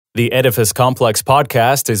The Edifice Complex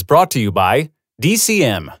podcast is brought to you by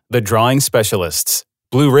DCM, the drawing specialists,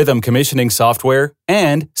 Blue Rhythm commissioning software,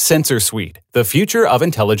 and Sensor Suite, the future of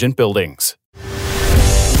intelligent buildings.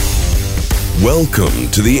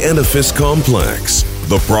 Welcome to the Edifice Complex,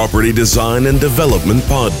 the property design and development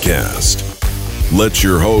podcast. Let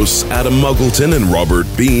your hosts Adam Muggleton and Robert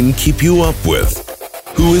Bean keep you up with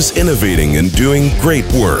who is innovating and doing great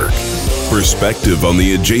work, perspective on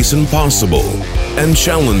the adjacent possible, and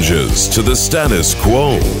challenges to the status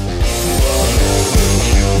quo.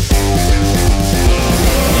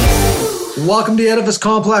 Welcome to the Edifice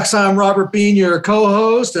Complex. I'm Robert Bean, your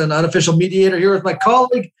co-host and unofficial mediator, here with my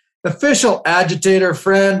colleague, official agitator,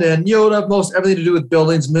 friend, and Yoda, most everything to do with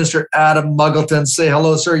buildings, Mr. Adam Muggleton. Say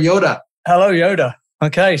hello, Sir Yoda. Hello, Yoda.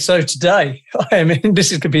 Okay, so today,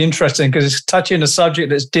 this is going to be interesting because it's touching a subject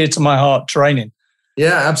that's dear to my heart, training.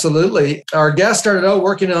 Yeah, absolutely. Our guest started out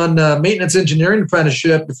working on maintenance engineering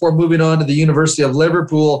apprenticeship before moving on to the University of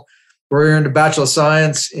Liverpool, where he earned a Bachelor of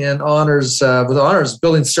Science in honors with honors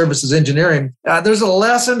building services engineering. There's a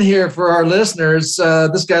lesson here for our listeners.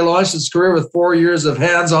 This guy launched his career with 4 years of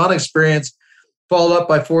hands-on experience, followed up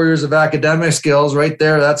by 4 years of academic skills. Right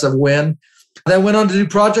there, that's a win. Then went on to do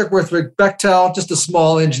project work with Bechtel, just a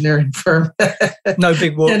small engineering firm. No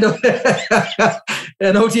big work.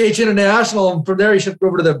 And OTH International. And from there, he shifted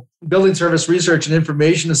over to the Building Service Research and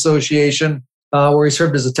Information Association, where he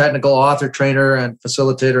served as a technical author, trainer, and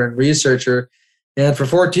facilitator and researcher. And for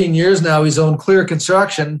 14 years now, he's owned Clear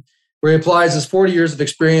Construction, where he applies his 40 years of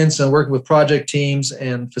experience in working with project teams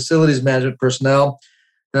and facilities management personnel.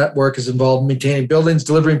 That work is involved in maintaining buildings,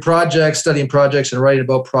 delivering projects, studying projects, and writing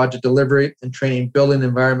about project delivery and training building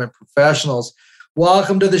environment professionals.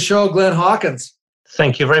 Welcome to the show, Glenn Hawkins.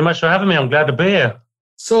 Thank you very much for having me. I'm glad to be here.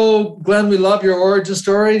 So, Glenn, we love your origin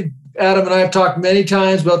story. Adam and I have talked many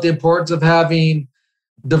times about the importance of having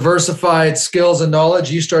diversified skills and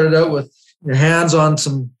knowledge. You started out with your hands on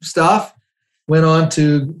some stuff, went on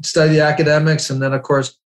to study the academics, and then, of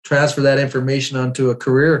course, transfer that information onto a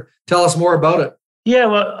career. Tell us more about it. Yeah,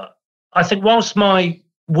 well, I think whilst my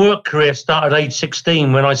work career started at age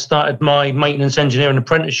 16 when I started my maintenance engineering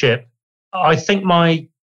apprenticeship, I think my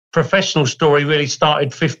professional story really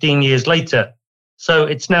started 15 years later. So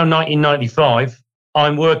it's now 1995.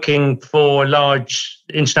 I'm working for a large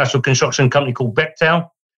international construction company called Bechtel.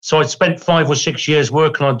 So I spent 5 or 6 years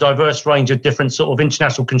working on a diverse range of different sort of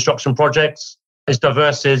international construction projects, as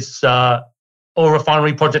diverse as oil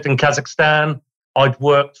refinery project in Kazakhstan. I'd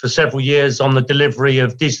worked for several years on the delivery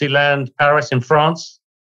of Disneyland Paris in France.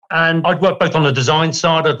 And I'd worked both on the design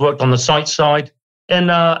side, I'd worked on the site side.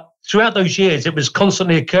 And throughout those years, it was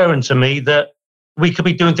constantly occurring to me that we could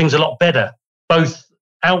be doing things a lot better, both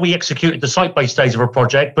how we executed the site-based stage of a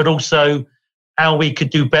project, but also how we could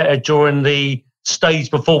do better during the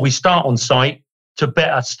stage before we start on site to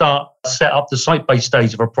better set up the site-based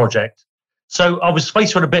stage of a project. So I was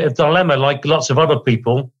faced with a bit of dilemma, like lots of other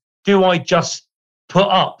people. Do I just put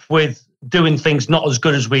up with doing things not as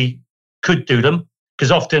good as we could do them? Because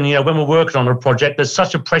often, when we're working on a project, there's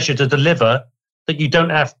such a pressure to deliver that you don't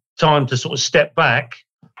have time to sort of step back,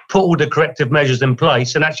 put all the corrective measures in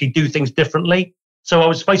place and actually do things differently. So I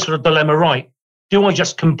was faced with a dilemma, right? Do I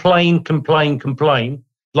just complain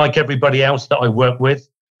like everybody else that I work with?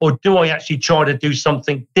 Or do I actually try to do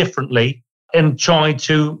something differently and try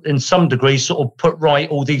to, in some degree, sort of put right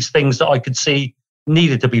all these things that I could see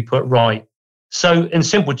needed to be put right? So in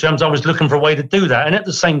simple terms, I was looking for a way to do that. And at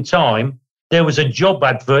the same time, there was a job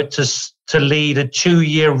advert to lead a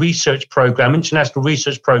 2-year research program, international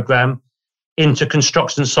research program into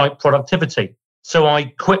construction site productivity. So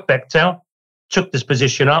I quit Bechtel, took this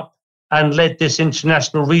position up and led this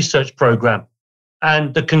international research program.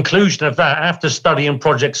 And the conclusion of that, after studying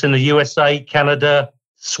projects in the USA, Canada,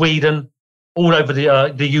 Sweden, all over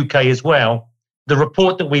the UK as well, the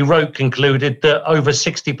report that we wrote concluded that over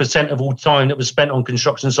 60% of all time that was spent on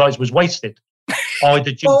construction sites was wasted.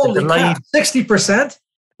 Either due to delayed. 60%?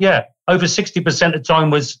 Yeah, over 60% of time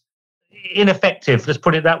was ineffective, let's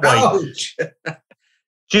put it that way. Ouch.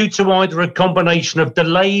 Due to either a combination of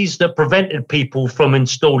delays that prevented people from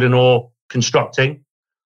installing or constructing,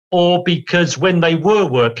 or because when they were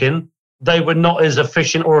working, they were not as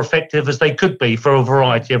efficient or effective as they could be for a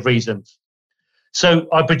variety of reasons. So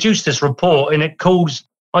I produced this report and it caused,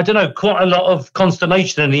 quite a lot of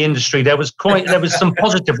consternation in the industry. There was some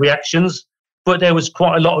positive reactions, but there was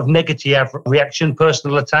quite a lot of negative reaction,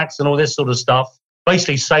 personal attacks and all this sort of stuff,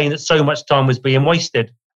 basically saying that so much time was being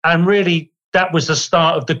wasted. And really, that was the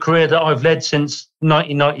start of the career that I've led since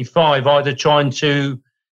 1995, either trying to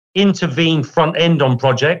intervene front end on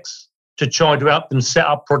projects to try to help them set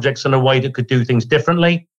up projects in a way that could do things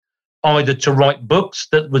differently, either to write books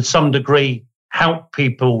that would some degree help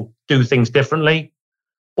people do things differently,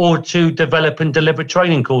 or to develop and deliver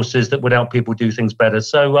training courses that would help people do things better.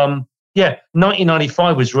 So,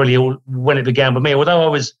 1995 was really when it began with me, although I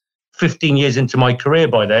was 15 years into my career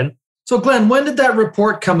by then. So, Glenn, when did that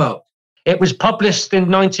report come out? It was published in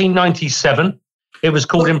 1997. It was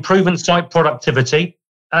called Improving Site Productivity.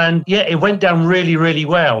 And it went down really, really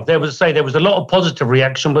well. There was a lot of positive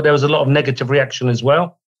reaction, but there was a lot of negative reaction as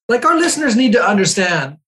well. Like, our listeners need to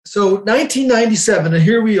understand. So 1997, and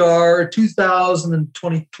here we are,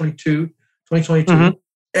 2022. Mm-hmm.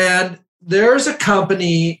 And there's a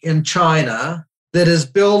company in China that is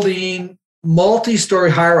building multi-story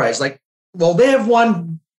high-rise. They have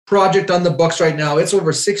one project on the books right now. It's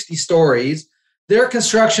over 60 stories. Their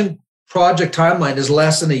construction project timeline is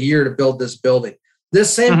less than a year to build this building.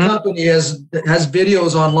 This same company has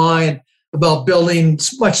videos online about building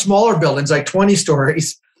much smaller buildings, like 20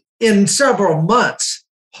 stories, in several months.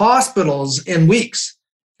 Hospitals in weeks.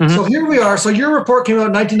 Mm-hmm. So here we are. So your report came out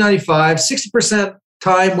in 1995, 60%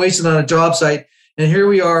 time wasted on a job site. And here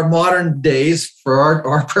we are, modern days for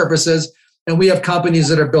our purposes. And we have companies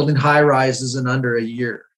that are building high rises in under a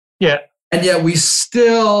year. Yeah. And yet we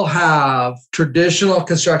still have traditional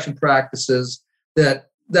construction practices that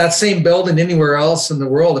same building anywhere else in the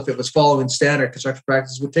world, if it was following standard construction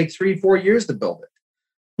practices, would take 3-4 years to build it.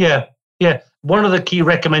 Yeah. One of the key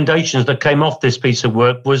recommendations that came off this piece of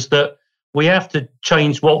work was that we have to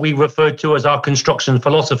change what we refer to as our construction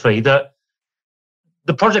philosophy. That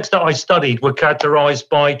the projects that I studied were characterized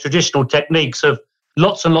by traditional techniques of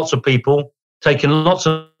lots and lots of people taking lots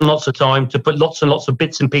and lots of time to put lots and lots of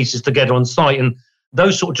bits and pieces together on site. And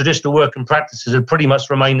those sort of traditional work and practices have pretty much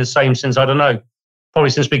remained the same since,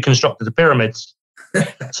 probably since we constructed the pyramids.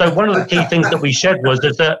 So one of the key things that we shared was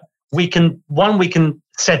that we can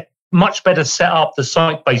much better set up the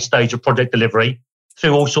site-based stage of project delivery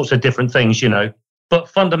through all sorts of different things, But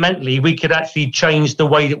fundamentally, we could actually change the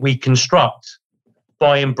way that we construct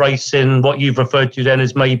by embracing what you've referred to then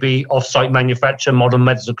as maybe off-site manufacture, modern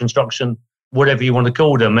methods of construction, whatever you want to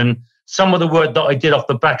call them. And some of the work that I did off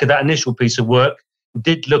the back of that initial piece of work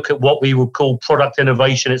did look at what we would call product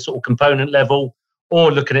innovation at sort of component level, or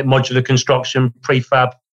looking at modular construction,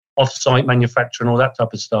 prefab, off-site manufacture, and all that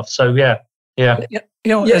type of stuff. So, yeah.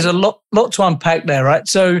 There's a lot to unpack there, right?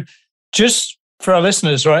 So just for our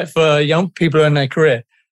listeners, right, for young people in their career,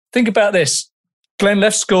 think about this. Glenn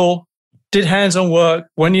left school, did hands-on work,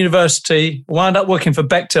 went to university, wound up working for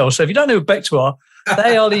Bechtel. So if you don't know who Bechtel are,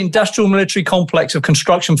 they are the industrial military complex of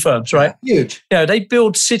construction firms, right? Huge. They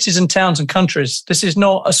build cities and towns and countries. This is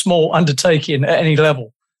not a small undertaking at any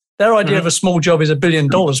level. Their idea of a small job is $1 billion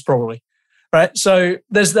probably, right? So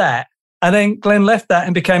there's that. And then Glenn left that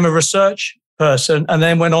and became a research person and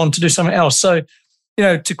then went on to do something else. So,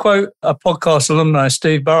 to quote a podcast alumni,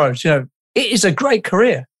 Steve Burrows, it is a great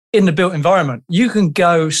career in the built environment. You can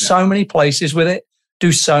go so many places with it,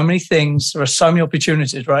 do so many things. There are so many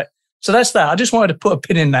opportunities, right? So that's that. I just wanted to put a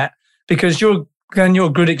pin in that because you're a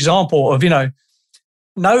good example of,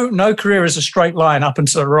 no career is a straight line up and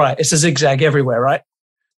to the right. It's a zigzag everywhere, right?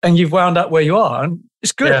 And you've wound up where you are and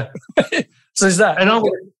it's good. Yeah. So there's that. And I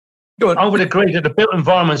would agree that the built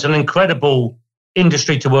environment's an incredible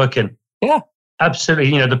industry to work in. Yeah.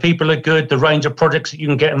 Absolutely. The people are good, the range of projects that you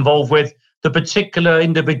can get involved with, the particular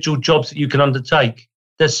individual jobs that you can undertake.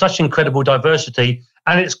 There's such incredible diversity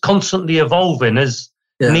and it's constantly evolving as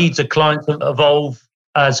needs of clients evolve,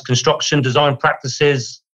 as construction design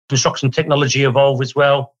practices, construction technology evolve as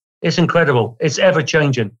well. It's incredible. It's ever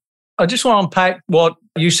changing. I just want to unpack what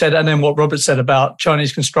you said and then what Robert said about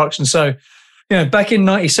Chinese construction. So, back in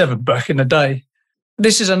 97, back in the day,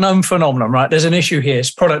 this is a known phenomenon, right? There's an issue here. It's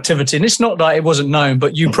productivity. And it's not that it wasn't known,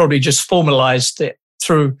 but you probably just formalized it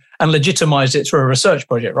through and legitimized it through a research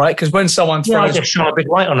project, right? Because when someone throws... I just shine a big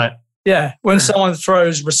light on it. Yeah. When someone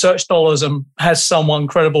throws research dollars and has someone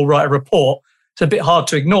credible write a report, it's a bit hard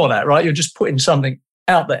to ignore that, right? You're just putting something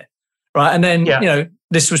out there, right? And then,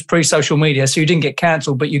 this was pre-social media, so you didn't get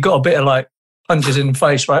cancelled, but you got a bit of punches in the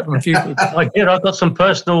face, right, from a few people. I did. I got some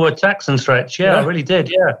personal attacks and threats. Yeah, I really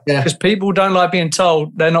did. Yeah. Because people don't like being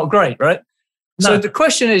told they're not great, right? No. So the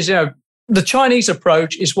question is, the Chinese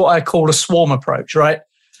approach is what I call a swarm approach, right?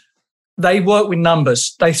 They work with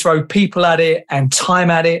numbers. They throw people at it and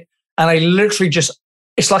time at it, and they literally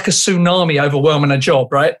it's like a tsunami overwhelming a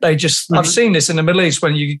job, right? They just, I've seen this in the Middle East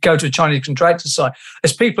when you go to a Chinese contractor site.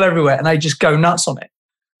 There's people everywhere and they just go nuts on it.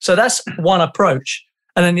 So that's one approach.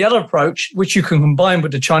 And then the other approach, which you can combine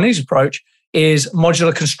with the Chinese approach, is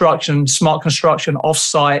modular construction, smart construction,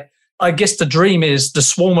 off-site. I guess the dream is the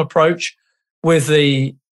swarm approach with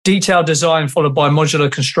the detailed design followed by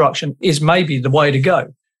modular construction is maybe the way to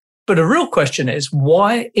go. But the real question is,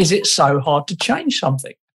 why is it so hard to change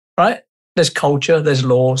something, right? There's culture, there's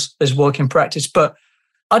laws, there's working practice, but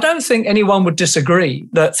I don't think anyone would disagree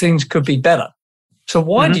that things could be better. So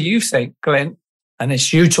why do you think, Glenn, and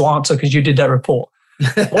it's you to answer because you did that report,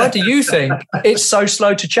 why do you think it's so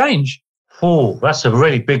slow to change? Oh, that's a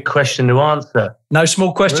really big question to answer. No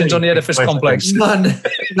small questions on the edifice complex.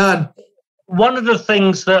 None. One of the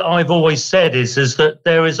things that I've always said is that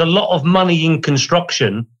there is a lot of money in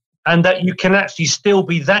construction and that you can actually still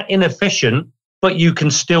be that inefficient, but you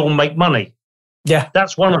can still make money. Yeah.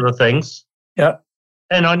 That's one of the things. Yeah.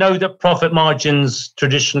 And I know that profit margins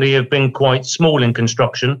traditionally have been quite small in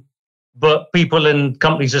construction, but people and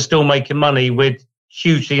companies are still making money with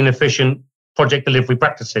hugely inefficient project delivery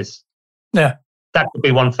practices. Yeah. That could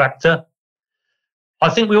be one factor. I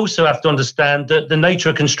think we also have to understand that the nature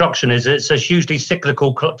of construction is it's a hugely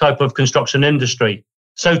cyclical type of construction industry.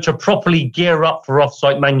 So to properly gear up for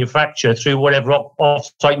off-site manufacture through whatever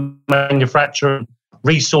off-site manufacturing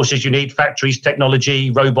resources you need, factories,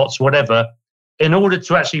 technology, robots, whatever, in order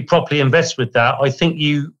to actually properly invest with that, I think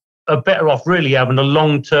you are better off really having a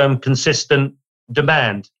long-term consistent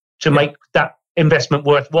demand to make that investment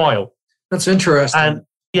worthwhile. That's interesting. And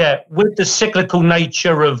yeah, with the cyclical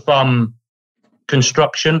nature of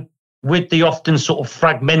construction, with the often sort of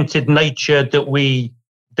fragmented nature that we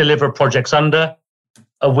deliver projects under,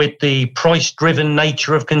 with the price-driven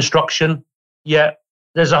nature of construction,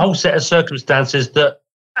 there's a whole set of circumstances that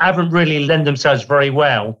haven't really lent themselves very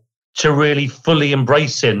well to really fully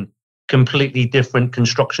embracing completely different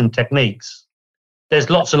construction techniques. There's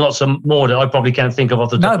lots and lots of more that I probably can't think of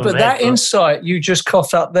off the top of my head. No, but that insight you just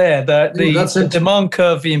coughed up there, the demand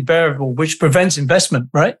curve being variable, which prevents investment,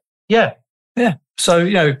 right? Yeah. Yeah. So,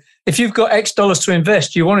 if you've got X dollars to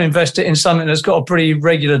invest, you want to invest it in something that's got a pretty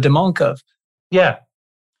regular demand curve. Yeah.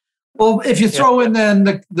 Well, if you throw in then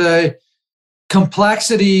the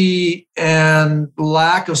complexity and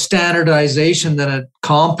lack of standardization, then it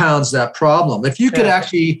compounds that problem. If you could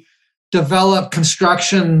actually develop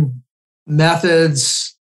construction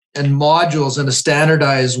methods and modules in a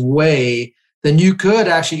standardized way, then you could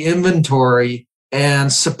actually inventory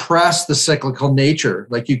and suppress the cyclical nature.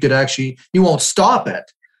 Like you won't stop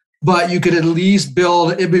it, but you could at least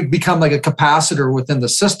it would become like a capacitor within the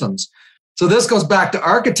systems. So this goes back to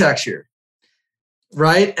architecture,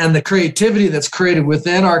 right? And the creativity that's created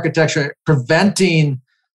within architecture, preventing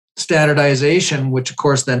standardization, which of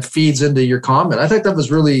course then feeds into your comment. I think that was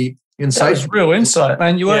really insightful. That was real insight,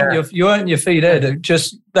 man. You earned your fee there.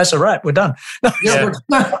 That's a wrap. We're done.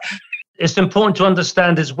 It's important to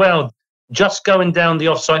understand as well, just going down the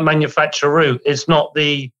off-site manufacture route is not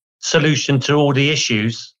the solution to all the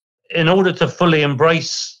issues. In order to fully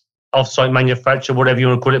embrace off-site manufacture, whatever you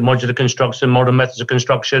want to call it, modular construction, modern methods of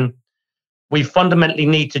construction, we fundamentally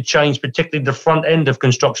need to change, particularly the front end of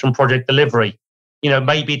construction project delivery.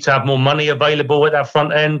 Maybe to have more money available at that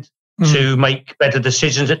front end, to make better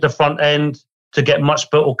decisions at the front end, to get much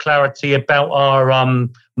better clarity about our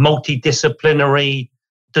multidisciplinary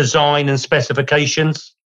design and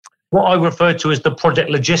specifications. What I refer to as the project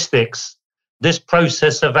logistics, this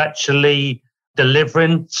process of actually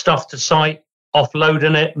delivering stuff to site,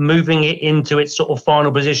 offloading it, moving it into its sort of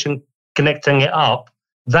final position, connecting it up,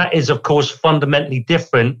 that is, of course, fundamentally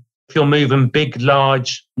different if you're moving big,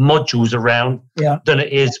 large modules around than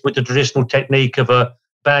it is with the traditional technique of a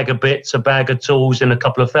bag of bits, a bag of tools, and a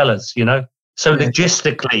couple of fellas, So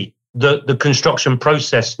logistically, the construction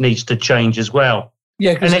process needs to change as well.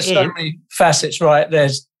 Yeah, because there's so many facets, right?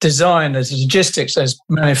 There's design, there's logistics, there's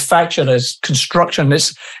manufacture, there's construction.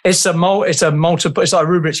 It's like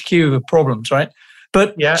Rubik's Cube of problems, right?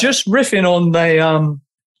 But just riffing on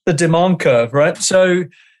the demand curve, right? So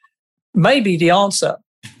maybe the answer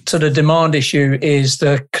to the demand issue is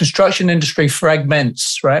the construction industry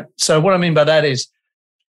fragments, right? So what I mean by that is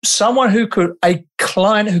a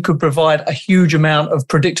client who could provide a huge amount of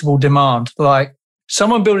predictable demand, like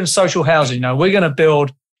someone building social housing. We're going to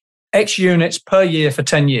build X units per year for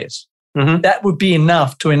 10 years. Mm-hmm. That would be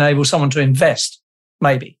enough to enable someone to invest,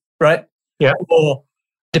 maybe, right? Yeah. Or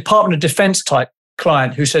Department of Defense type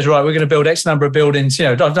client who says, right, we're going to build X number of buildings.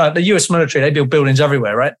 The US military, they build buildings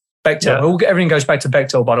everywhere, right? Bechtel. Yeah. Everything goes back to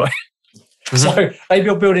Bechtel, by the way. Mm-hmm. So they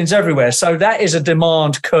build buildings everywhere. So that is a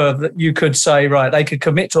demand curve that you could say, right, they could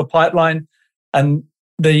commit to a pipeline, and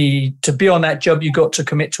to be on that job, you got to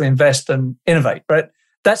commit to invest and innovate, right?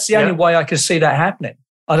 That's the only way I could see that happening.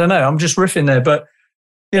 I don't know. I'm just riffing there, but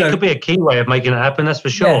it could be a key way of making it happen. That's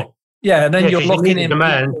for sure. Yeah, and then you're locking in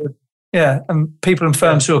demand. And people and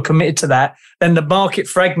firms who are committed to that. Then the market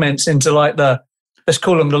fragments into like the let's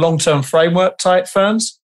call them the long-term framework type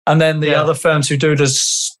firms, and then the other firms who do the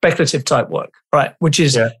speculative type work, right? Which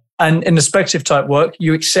is, and in the speculative type work,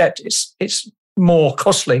 you accept it's more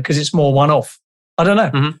costly because it's more one-off. I don't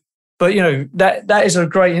know, but that is a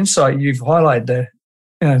great insight you've highlighted there.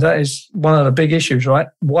 That is one of the big issues, right?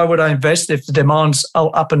 Why would I invest if the demand's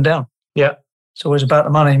up and down? Yeah, it's always about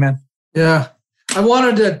the money, man. Yeah. I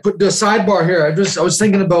wanted to put the sidebar here. I was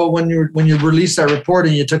thinking about when you released that report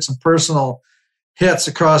and you took some personal hits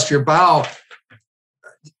across your bow.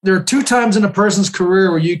 There are 2 times in a person's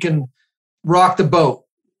career where you can rock the boat.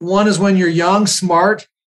 One is when you're young, smart,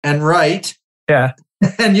 and right. Yeah.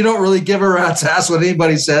 And you don't really give a rat's ass what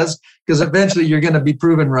anybody says because eventually you're going to be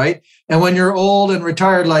proven right. And when you're old and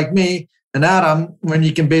retired like me and Adam, when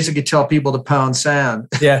you can basically tell people to pound sand.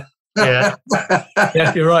 Yeah. Yeah.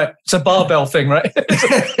 Yeah, you're right. It's a barbell thing, right?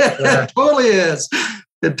 It totally is.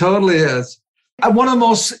 It totally is. One of the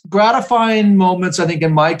most gratifying moments, I think,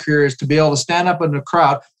 in my career is to be able to stand up in a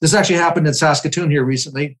crowd. This actually happened in Saskatoon here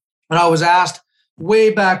recently. And I was asked way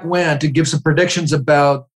back when to give some predictions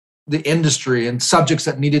about the industry and subjects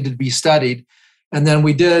that needed to be studied. And then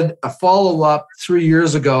we did a follow-up 3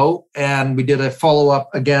 years ago, and we did a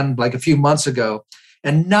follow-up again like a few months ago.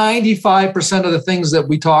 And 95% of the things that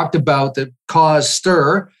we talked about that caused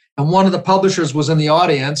stir, and one of the publishers was in the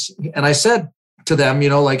audience, and I said to them,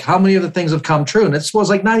 how many of the things have come true? And it was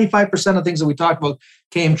like 95% of things that we talked about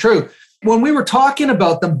came true. When we were talking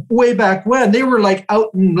about them way back when, they were like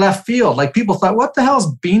out in left field. Like people thought, what the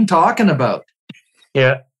hell's Bean talking about?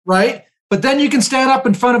 Yeah. Right? But then you can stand up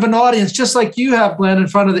in front of an audience, just like you have, Glenn, in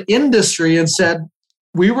front of the industry and said,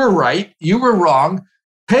 we were right, you were wrong.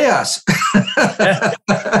 Pay us.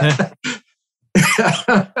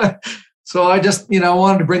 So I just,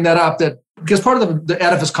 wanted to bring that up because part of the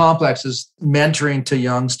Edifice Complex is mentoring to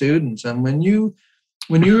young students. And when you're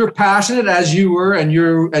passionate as you were and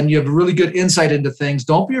you have really good insight into things,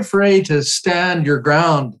 don't be afraid to stand your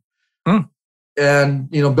ground and,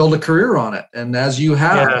 build a career on it. And as you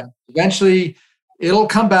have, eventually it'll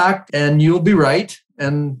come back and you'll be right.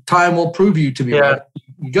 And time will prove you to be right.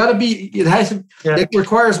 You got to be, it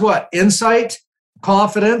requires what? Insight,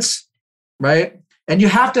 confidence, right? And you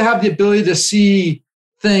have to have the ability to see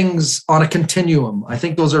things on a continuum. I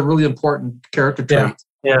think those are really important character traits.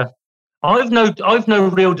 Yeah. I've no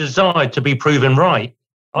real desire to be proven right.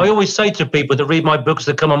 I always say to people that read my books,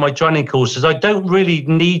 that come on my training courses, I don't really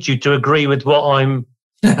need you to agree with what I've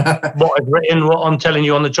written, what I'm telling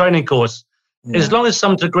you on the training course. Yeah. As long as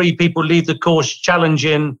some degree people leave the course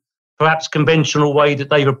challenging perhaps conventional way that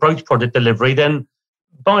they've approached product delivery, then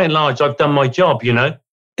by and large, I've done my job,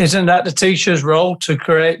 Isn't that the teacher's role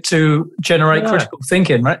to generate critical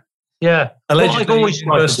thinking, right? Yeah. Allegedly, what I've always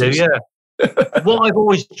tried to do, what I've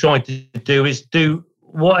always tried to do is do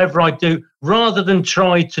whatever I do, rather than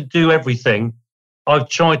try to do everything. I've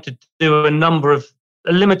tried to do a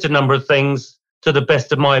limited number of things to the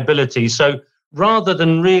best of my ability. So rather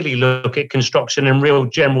than really look at construction in real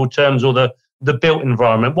general terms or the built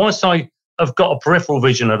environment, whilst I have got a peripheral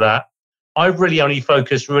vision of that, I really only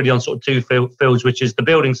focus on sort of 2 fields, which is the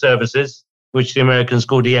building services, which the Americans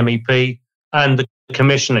call the MEP, and the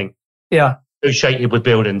commissioning associated with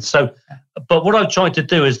buildings. So, but what I've tried to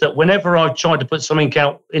do is that whenever I've tried to put something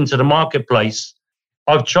out into the marketplace,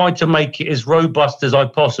 I've tried to make it as robust as I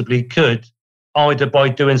possibly could, either by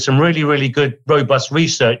doing some really, really good, robust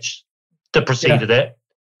research that preceded it,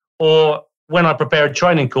 or when I prepare a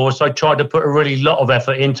training course, I try to put a really lot of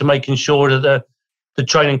effort into making sure that the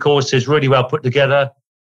training course is really well put together,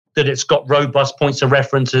 that it's got robust points of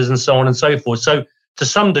references and so on and so forth. So to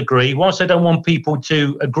some degree, whilst I don't want people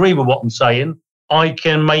to agree with what I'm saying, I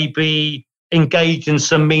can maybe engage in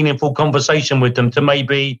some meaningful conversation with them to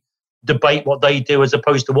maybe debate what they do as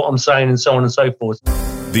opposed to what I'm saying and so on and so forth.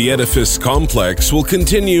 The Edifice Complex will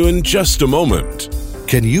continue in just a moment.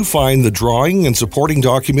 Can you find the drawing and supporting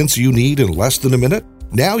documents you need in less than a minute?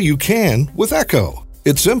 Now you can with Echo.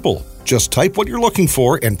 It's simple. Just type what you're looking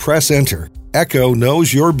for and press enter. Echo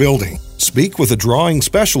knows your building. Speak with a drawing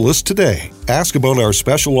specialist today. Ask about our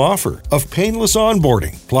special offer of painless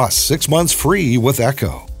onboarding plus 6 months free with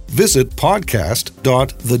Echo. Visit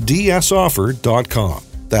podcast.thedsoffer.com.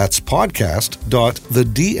 That's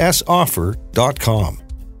podcast.thedsoffer.com.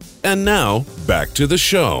 And now, back to the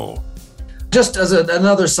show. Just as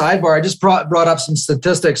another sidebar, I just brought up some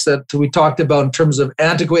statistics that we talked about in terms of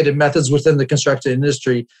antiquated methods within the construction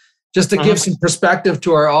industry, just to give some perspective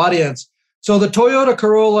to our audience. So the Toyota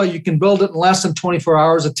Corolla, you can build it in less than 24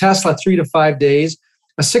 hours, a Tesla 3 to 5 days,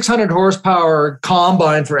 a 600 horsepower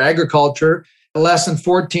combine for agriculture, less than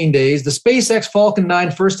 14 days. The SpaceX Falcon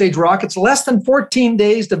 9 first stage rockets, less than 14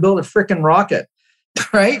 days to build a freaking rocket.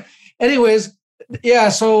 right? Anyways, yeah,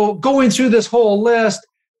 so going through this whole list,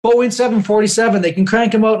 Boeing 747, they can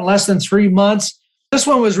crank them out in less than 3 months. This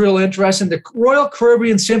one was real interesting. The Royal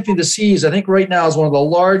Caribbean Symphony of the Seas, I think right now is one of the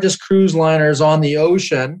largest cruise liners on the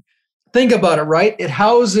ocean. Think about it, right? It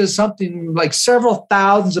houses something like several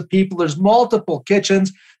thousands of people. There's multiple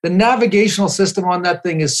kitchens. The navigational system on that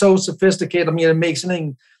thing is so sophisticated. I mean, it makes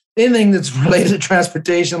anything that's related to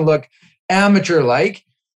transportation look amateur-like,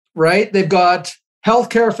 right? They've got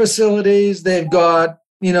healthcare facilities. They've got,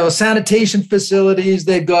 sanitation facilities.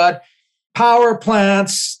 They've got power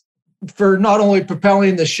plants for not only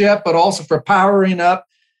propelling the ship, but also for powering up.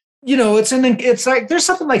 It's like there's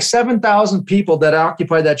something like 7,000 people that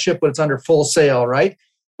occupy that ship when it's under full sail, right?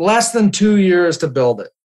 Less than 2 years to build it.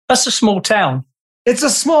 That's a small town. It's a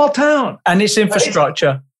small town. And it's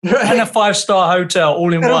infrastructure. Right. And a 5-star hotel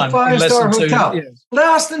all in one. A 5-star hotel.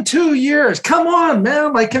 Less than 2 years. Come on,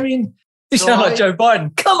 man. You sound like Joe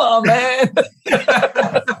Biden. Come on, man.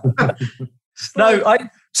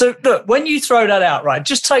 So look, when you throw that out, right,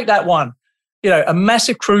 just take that one, a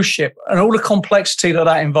massive cruise ship and all the complexity that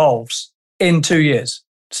involves in 2 years,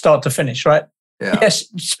 start to finish, right? Yeah.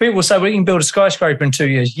 Yes, people say, well, you can build a skyscraper in 2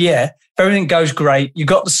 years. Yeah, if everything goes great, you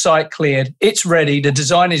got the site cleared, it's ready, the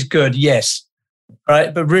design is good, yes,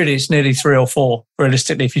 right? But really, it's nearly 3 or 4,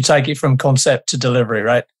 realistically, if you take it from concept to delivery,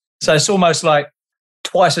 right? So it's almost like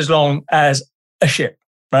twice as long as a ship,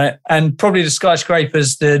 right? And probably the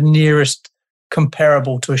skyscraper's the nearest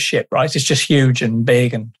comparable to a ship, right? It's just huge and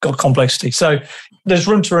big and got complexity. So there's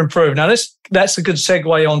room to improve. Now, that's a good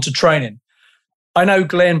segue on to training. I know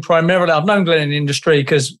Glenn primarily. I've known Glenn in the industry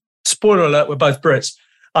because, spoiler alert, we're both Brits.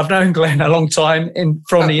 I've known Glenn a long time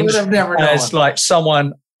from the industry as like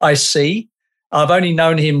someone I see. I've only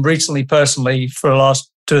known him recently personally for the last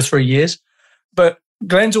 2 or 3 years. But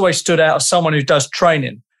Glenn's always stood out as someone who does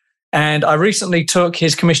training. And I recently took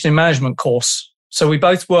his commissioning management course. So we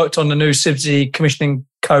both worked on the new CIBSE Commissioning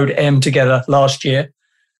Code M together last year.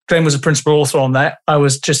 Glenn was a principal author on that. I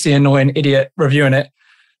was just the annoying idiot reviewing it.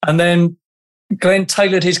 And then Glenn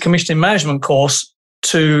tailored his commissioning management course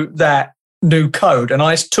to that new code. And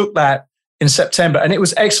I took that in September and it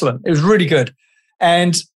was excellent. It was really good.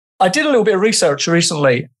 And I did a little bit of research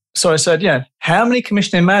recently. So I said, how many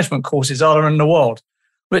commissioning management courses are there in the world?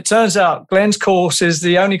 But it turns out Glenn's course is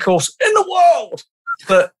the only course in the world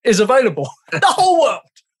that is available. The whole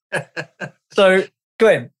world. So,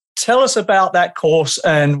 Glenn, tell us about that course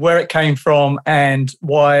and where it came from and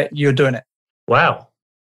why you're doing it. Wow.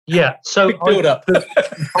 Yeah. So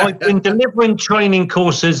I've been delivering training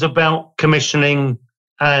courses about commissioning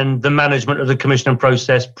and the management of the commissioning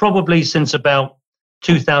process probably since about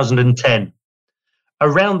 2010.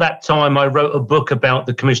 Around that time, I wrote a book about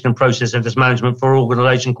the commissioning process and its management for an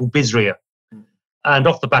organization called BISRIA. And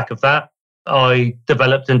off the back of that, I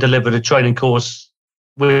developed and delivered a training course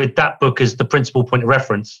with that book as the principal point of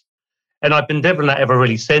reference. And I've been delivering that ever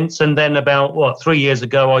really since. And then about, 3 years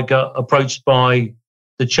ago, I got approached by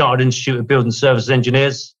the Chartered Institute of Building Services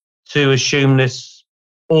Engineers to assume this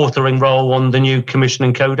authoring role on the new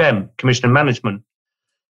Commissioning Code M, Commissioning Management.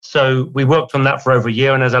 So we worked on that for over a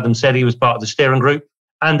year. And as Adam said, he was part of the steering group.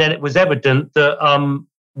 And then it was evident that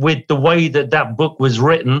with the way that book was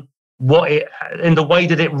written, in the way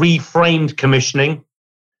that it reframed commissioning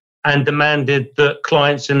and demanded that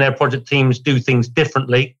clients and their project teams do things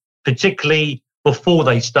differently, particularly before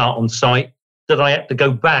they start on site, that I had to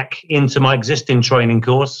go back into my existing training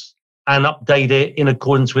course and update it in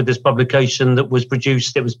accordance with this publication that was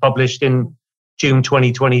produced. It was published in June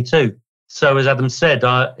 2022. So as Adam said,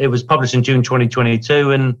 it was published in June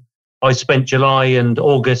 2022 and I spent July and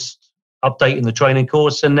August updating the training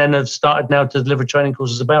course and then have started now to deliver training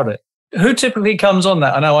courses about it. Who typically comes on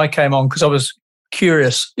that? I know I came on because I was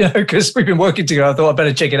curious, because we've been working together. I thought I'd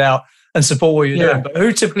better check it out and support what you're doing. But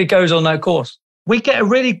who typically goes on that course? We get a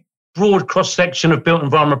really broad cross-section of built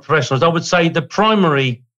environment professionals. I would say the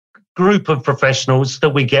primary group of professionals that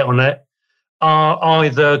we get on it are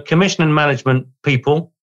either commissioning management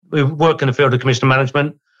people who work in the field of commissioning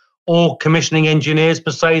management or commissioning engineers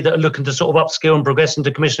per se that are looking to sort of upskill and progress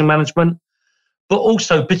into commissioning management. But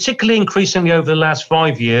also, particularly increasingly over the last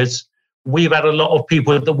 5 years, we've had a lot of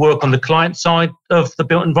people that work on the client side of the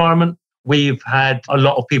built environment. We've had a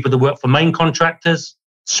lot of people that work for main contractors,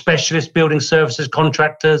 specialist building services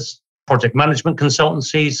contractors, project management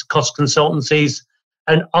consultancies, cost consultancies,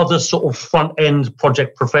 and other sort of front-end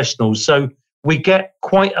project professionals. So we get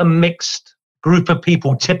quite a mixed group of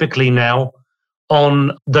people typically now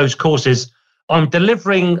on those courses. I'm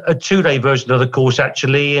delivering a 2-day version of the course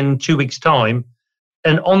actually in 2 weeks' time.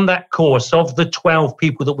 And on that course, of the 12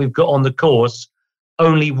 people that we've got on the course,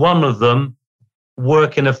 only one of them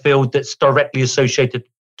work in a field that's directly associated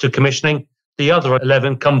to commissioning. The other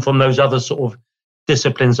 11 come from those other sort of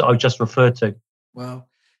disciplines that I've just referred to. Wow.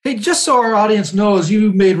 Hey, just so our audience knows,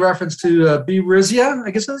 you made reference to BRISIA,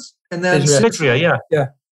 I guess it is? And then BRISIA, yeah.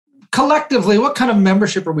 Collectively, what kind of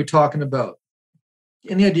membership are we talking about?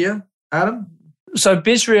 Any idea, Adam? So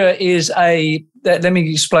BISRIA is let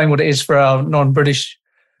me explain what it is for our non-British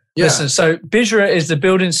listeners. So BISRIA is the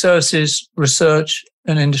Building Services Research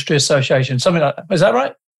and Industry Association, something like that. Is that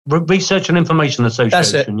right? Research and Information Association.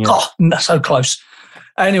 That's it. Yeah. Oh, so close.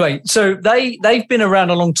 Anyway, so they've been around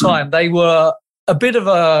a long time. They were a bit of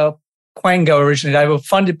a quango originally. They were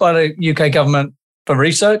funded by the UK government for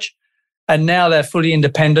research, and now they're fully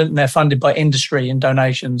independent and they're funded by industry and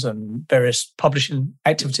donations and various publishing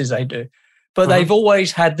activities they do. But they've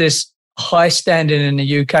always had this high standing in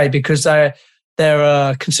the UK because they're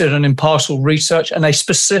considered an impartial research, and they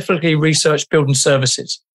specifically research building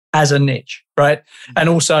services as a niche, right? And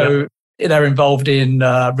also they're involved in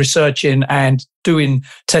researching and doing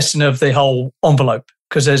testing of the whole envelope,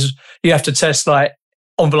 because you have to test like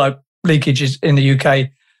envelope leakages in the UK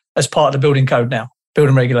as part of the building code now,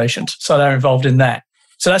 building regulations. So they're involved in that.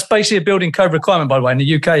 So that's basically a building code requirement, by the way. In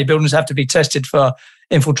the UK, buildings have to be tested for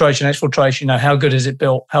infiltration, exfiltration. How good is it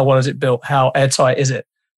built? How well is it built? How airtight is it?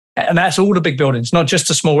 And that's all the big buildings, not just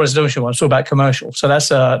the small residential ones. It's all about commercial. So that's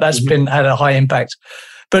had a high impact.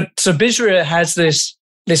 But so BISRIA has this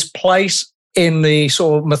place in the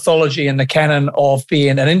sort of mythology and the canon of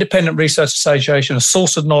being an independent research association, a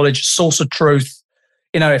source of knowledge, a source of truth.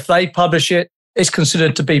 If they publish it, it's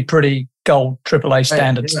considered to be pretty gold, AAA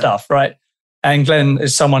standard stuff, right? And Glenn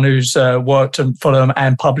is someone who's worked for them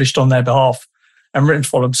and published on their behalf and written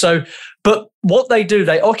for them. So, but what they do,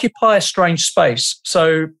 they occupy a strange space.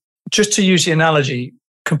 So just to use the analogy,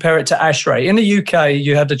 compare it to ASHRAE. In the UK,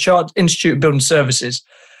 you have the Chartered Institute of Building Services,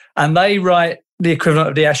 and they write the equivalent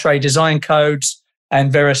of the ASHRAE design codes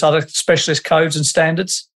and various other specialist codes and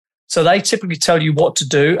standards. So they typically tell you what to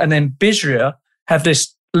do. And then BISRIA have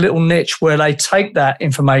this little niche where they take that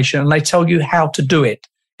information and they tell you how to do it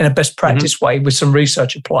in a best practice way with some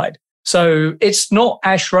research applied. So it's not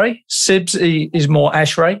ASHRAE. CIBSE is more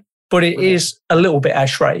ASHRAE, but it is a little bit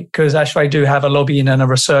ASHRAE because ASHRAE do have a lobbying and a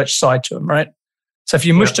research side to them, right? So if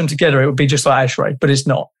you mush them together, it would be just like ASHRAE, but it's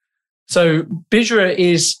not. So BISRIA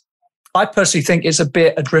is, I personally think it's a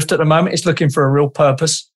bit adrift at the moment. It's looking for a real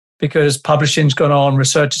purpose because publishing's gone on,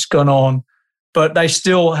 research has gone on, but they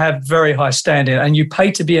still have very high standing and you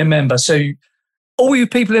pay to be a member. So all you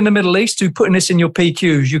people in the Middle East who putting this in your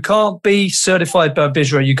PQs, you can't be certified by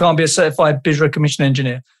BISRIA. You can't be a certified BISRIA commission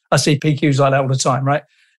engineer. I see PQs like that all the time, right?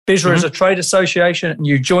 BISRIA is a trade association and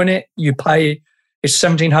you join it, you pay, it's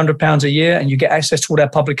 £1,700 a year and you get access to all their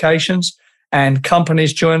publications and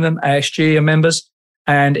companies join them, ASG are members.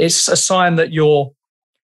 And it's a sign that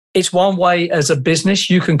it's one way as a business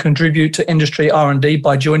you can contribute to industry R&D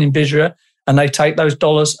by joining BISRIA, and they take those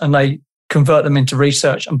dollars and they convert them into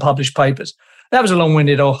research and publish papers. That was a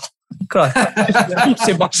long-winded, myself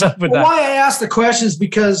with that. Why I ask the question is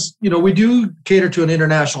because, we do cater to an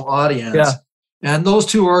international audience. Yeah. And those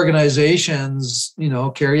two organizations,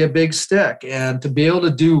 carry a big stick. And to be able to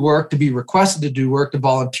do work, to be requested to do work, to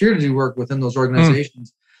volunteer to do work within those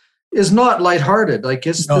organizations is not lighthearted. Like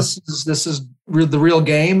this is the real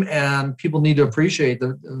game, and people need to appreciate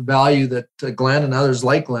the value that Glenn and others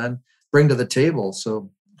like Glenn bring to the table. So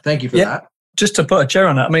thank you for that. Just to put a chair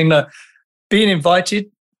on that, I mean, being invited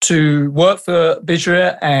to work for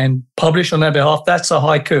BISRIA and publish on their behalf, that's a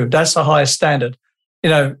haiku. That's the highest standard.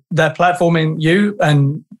 They're platforming you,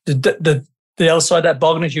 and the other side of that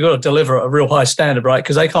bargain is you've got to deliver at a real high standard, right?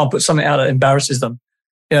 Because they can't put something out that embarrasses them.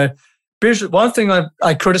 BISRIA, one thing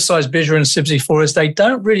I criticize BISRIA and CIBSE for is they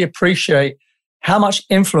don't really appreciate how much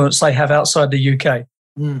influence they have outside the UK.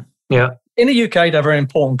 Yeah. In the UK, they're very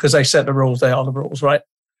important because they set the rules. They are the rules, right?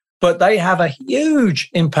 But they have a huge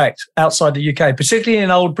impact outside the UK, particularly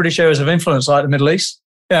in old British areas of influence like the Middle East.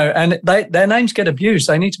 And their names get abused.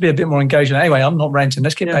 They need to be a bit more engaged. Anyway, I'm not ranting.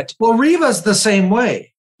 Let's get back to Well, RIVA's the same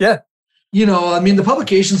way. Yeah. The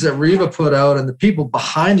publications that RIVA put out and the people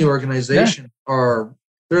behind the organization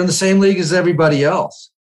they're in the same league as everybody else.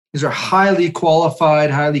 These are highly qualified,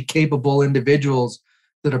 highly capable individuals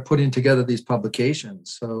that are putting together these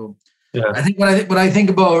publications. So I think when I think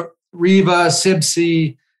about RIVA,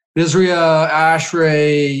 CIBSE, BISRIA,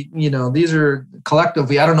 ASHRAE, these are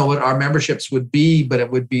collectively, I don't know what our memberships would be, but it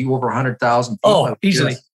would be over 100,000 people. Oh,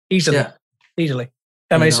 easily.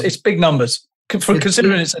 I mean, it's big numbers.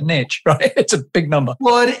 Considering it's a niche, right? It's a big number.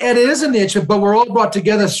 Well, it is a niche, but we're all brought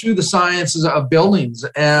together through the sciences of buildings.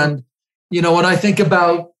 And, when I think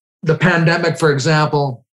about the pandemic, for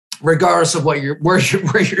example, regardless of where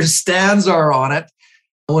your stands are on it.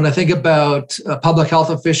 When I think about public health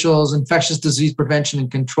officials, infectious disease prevention and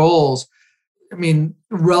controls, I mean,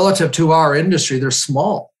 relative to our industry, they're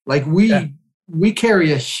small. Like we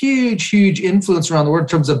carry a huge influence around the world in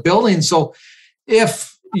terms of building. So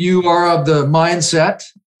if you are of the mindset,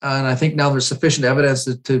 and I think now there's sufficient evidence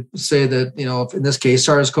to say that, if in this case,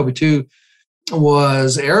 SARS-CoV-2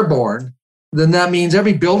 was airborne, then that means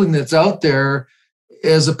every building that's out there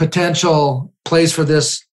is a potential place for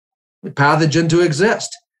this pathogen to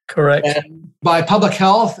exist. Correct. And by public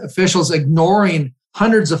health officials ignoring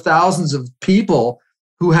hundreds of thousands of people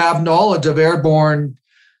who have knowledge of airborne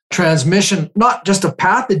transmission, not just of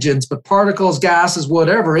pathogens, but particles, gases,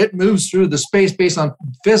 whatever, it moves through the space based on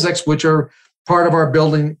physics, which are part of our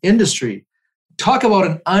building industry. Talk about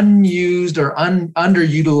an unused or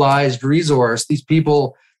underutilized resource. These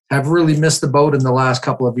people have really missed the boat in the last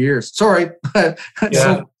couple of years. Sorry.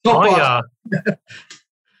 Yeah.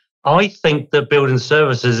 I think that building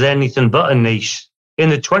services is anything but a niche. In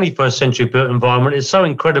the 21st century built environment, it's so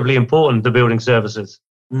incredibly important, the building services.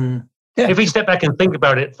 Mm. Yeah. If we step back and think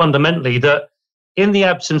about it fundamentally, that in the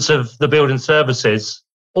absence of the building services,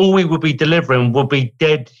 all we would be delivering would be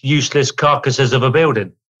dead, useless carcasses of a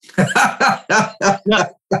building. No,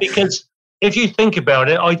 because if you think about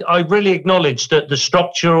it, I really acknowledge that the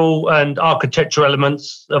structural and architectural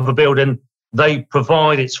elements of a building, they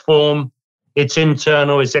provide its form, its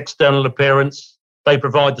internal, its external appearance. They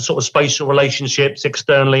provide the sort of spatial relationships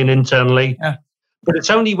externally and internally. Yeah. But it's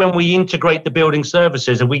only when we integrate the building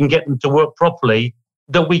services and we can get them to work properly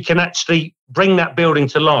that we can actually bring that building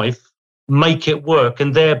to life, make it work,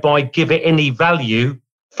 and thereby give it any value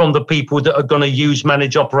from the people that are going to use,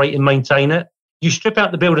 manage, operate, and maintain it. You strip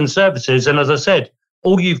out the building services, and as I said,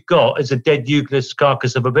 all you've got is a dead, useless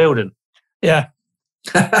carcass of a building. Yeah.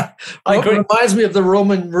 I agree. It reminds me of the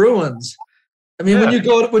Roman ruins. I mean, when you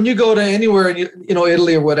go to anywhere, in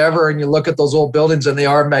Italy or whatever, and you look at those old buildings, and they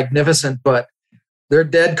are magnificent, but they're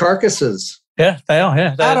dead carcasses. Yeah, they are.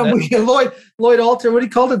 Yeah, Lloyd Alter, what he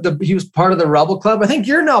called it? He was part of the Rubble Club. I think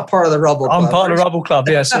you're now part of the Rubble Club. I'm part of the Rubble Club.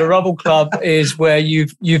 Yeah. So the Rubble Club is where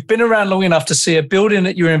you've been around long enough to see a building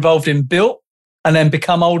that you're involved in built, and then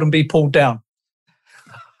become old and be pulled down.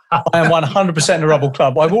 I am 100% in the Rubble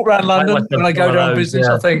Club. I walk around London when I go down business.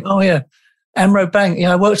 Yeah. I think, oh yeah, Amro Bank.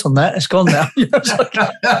 Yeah, I worked on that. It's gone now.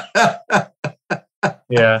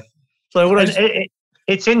 Yeah. So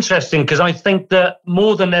it's interesting because I think that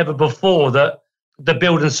more than ever before that the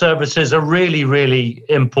building services are really, really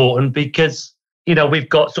important because, we've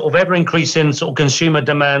got sort of ever increasing sort of consumer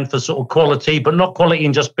demand for sort of quality, but not quality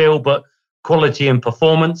in just build, but quality and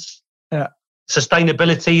performance. Yeah.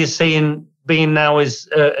 Sustainability is being now is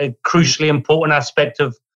a crucially important aspect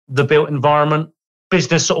of the built environment.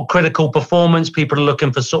 Business sort of critical performance. People are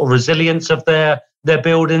looking for sort of resilience of their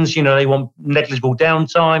buildings. They want negligible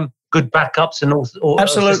downtime, good backups, and all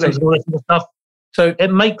absolutely systems, all that sort of stuff. So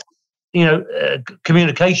it makes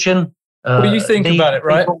communication. Well, you think about it,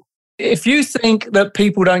 right? If you think that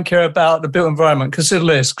people don't care about the built environment, consider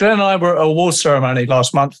this. Glenn and I were at a awards ceremony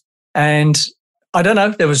last month, and I don't know,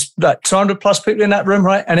 there was like 200 plus people in that room,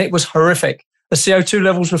 right? And it was horrific. The CO2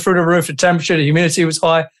 levels were through the roof, the temperature, the humidity was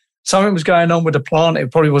high. Something was going on with the plant.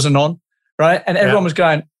 It probably wasn't on, right? And everyone was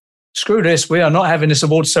going, screw this. We are not having this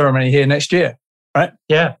awards ceremony here next year, right?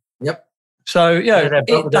 Yeah. Yep. So,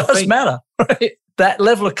 it does matter, right? That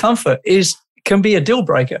level of comfort can be a deal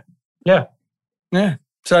breaker. Yeah. Yeah.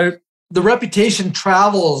 So the reputation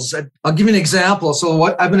travels. I'll give you an example.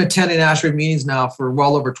 So I've been attending ASHRAE meetings now for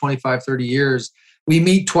well over 25, 30 years. We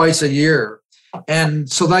meet twice a year.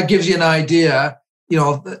 And so that gives you an idea,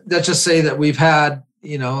 let's just say that we've had,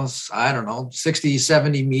 60,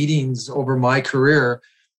 70 meetings over my career.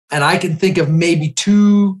 And I can think of maybe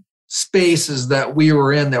 2 spaces that we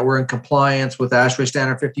were in that were in compliance with ASHRAE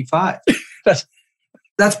Standard 55.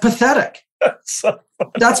 That's pathetic.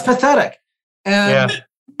 That's pathetic. And,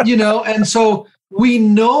 and so we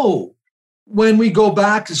know when we go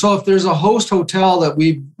back. So if there's a host hotel that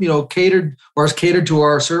we've, catered or has catered to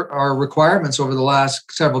our requirements over the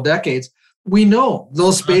last several decades, we know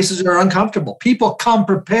those spaces are uncomfortable. People come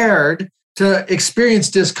prepared to experience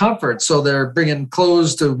discomfort. So they're bringing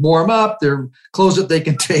clothes to warm up, they're clothes that they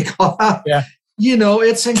can take off. Yeah.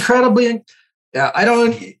 It's incredibly,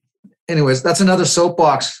 anyways, that's another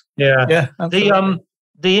soapbox. Yeah. Yeah.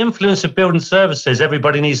 The influence of building services,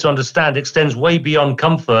 everybody needs to understand, extends way beyond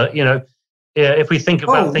comfort. If we think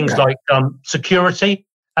about things like security,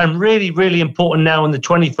 and really, really important now in the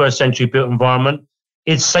 21st century built environment,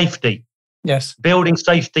 is safety. Yes. Building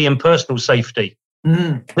safety and personal safety.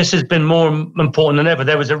 Mm. This has been more important than ever.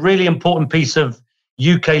 There was a really important piece of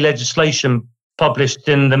UK legislation published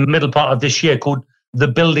in the middle part of this year called the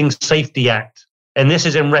Building Safety Act. And this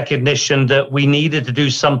is in recognition that we needed to do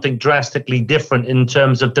something drastically different in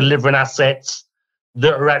terms of delivering assets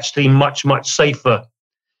that are actually much, much safer.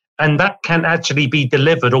 And that can't actually be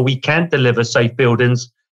delivered, or we can't deliver safe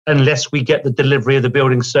buildings unless we get the delivery of the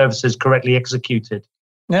building services correctly executed.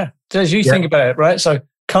 Yeah. So as you think about it, right? So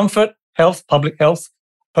comfort, health, public health,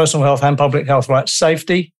 personal health and public health, right?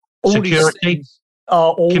 Safety, all security, these things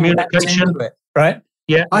are all communication, into it, right?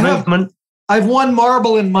 Yeah, movement. I have one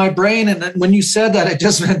marble in my brain, and when you said that, it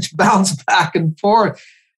just bounced back and forth.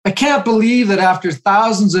 I can't believe that after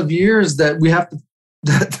thousands of years that we have to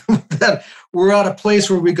that we're at a place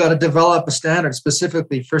where we got to develop a standard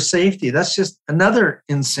specifically for safety. That's just another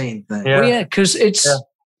insane thing. Yeah, well, because it's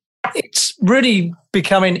really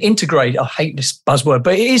becoming integrated. I hate this buzzword,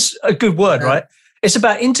 but it is a good word, right? It's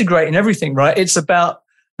about integrating everything, right? It's about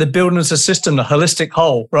the building as a system, the holistic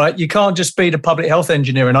whole, right? You can't just be the public health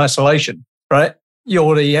engineer in isolation, right?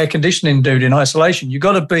 You're the air conditioning dude in isolation. You've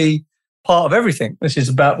got to be part of everything. This is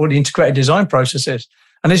about what the integrated design process is.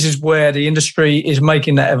 And this is where the industry is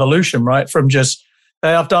making that evolution, right? From just,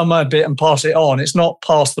 hey, I've done my bit and pass it on. It's not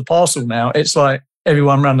pass the parcel now. It's like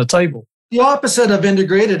everyone around the table. The opposite of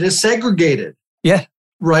integrated is segregated. Yeah.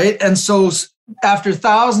 Right? And so after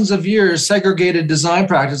thousands of years, segregated design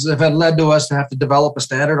practices have led to us to have to develop a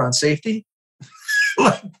standard on safety.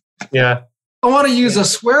 Yeah. I want to use a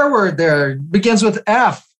swear word there. It begins with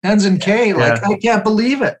F, ends in K. I can't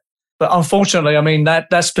believe it. But unfortunately, I mean, that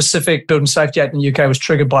specific Building Safety Act in the UK was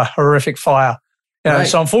triggered by a horrific fire. You know, right.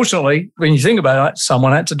 So unfortunately, when you think about it,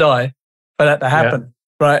 someone had to die for that to happen,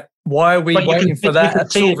 right? Why are we waiting for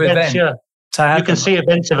that sort of event to happen? You can see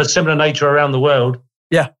events of a similar nature around the world.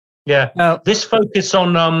 Yeah. Yeah. Now, this focus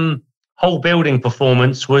on whole building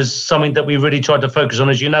performance was something that we really tried to focus on,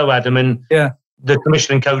 as you know, Adam, in the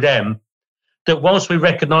Commissioning Code M, that whilst we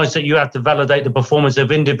recognise that you have to validate the performance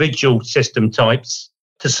of individual system types,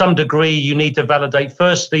 to some degree, you need to validate,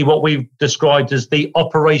 firstly, what we've described as the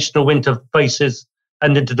operational interfaces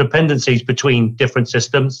and interdependencies between different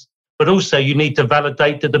systems. But also, you need to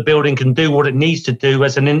validate that the building can do what it needs to do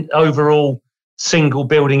as an overall single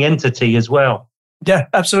building entity as well. Yeah,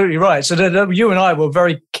 absolutely right. So you and I were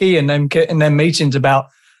very key in them meetings about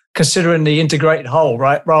considering the integrated whole,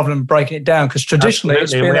 right, rather than breaking it down. Because traditionally,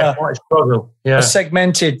 it's been a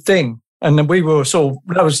segmented thing. And then we were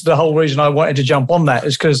that was the whole reason I wanted to jump on that,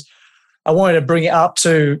 is because I wanted to bring it up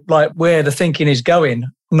to like where the thinking is going,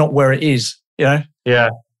 not where it is, you know? Yeah.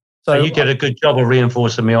 So you did a good job of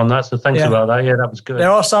reinforcing me on that. So thanks about that. Yeah, that was good.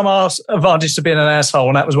 There are some advantages to being an asshole,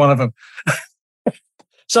 and that was one of them.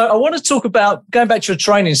 So I want to talk about, going back to your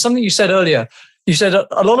training, something you said earlier. You said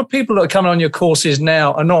a lot of people that are coming on your courses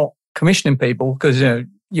now are not commissioning people, because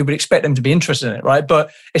you would expect them to be interested in it, right?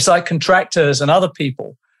 But it's like contractors and other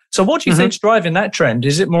people. So what do you think's driving that trend?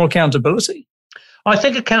 Is it more accountability? I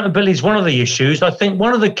think accountability is one of the issues. I think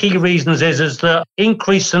one of the key reasons is that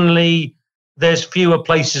increasingly there's fewer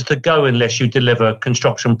places to go unless you deliver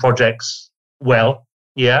construction projects well.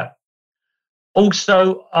 Yeah.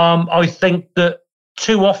 Also, I think that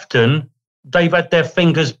too often they've had their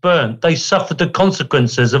fingers burnt. They suffered the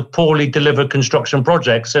consequences of poorly delivered construction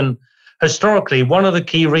projects. And historically, one of the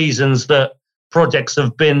key reasons that projects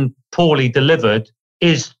have been poorly delivered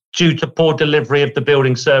is due to poor delivery of the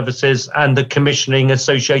building services and the commissioning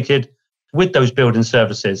associated with those building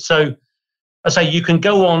services. So I say you can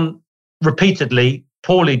go on repeatedly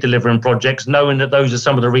poorly delivering projects, knowing that those are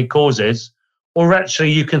some of the root causes, or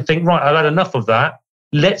actually you can think, right, I've had enough of that.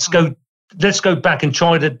 Let's go back and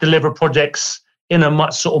try to deliver projects in a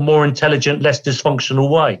much sort of more intelligent, less dysfunctional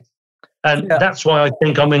way. And that's why I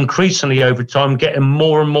think I'm increasingly over time getting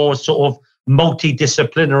more and more sort of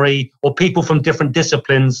multidisciplinary, or people from different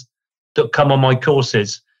disciplines that come on my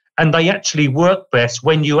courses. And they actually work best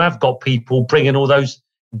when you have got people bringing all those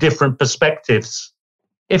different perspectives.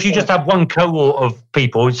 If you just have one cohort of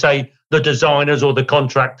people, say the designers or the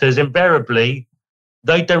contractors, invariably,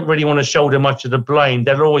 they don't really want to shoulder much of the blame.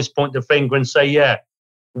 They'll always point the finger and say, yeah,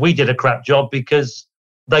 we did a crap job because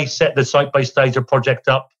they set the site-based data project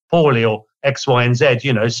up poorly, or X, Y, and Z,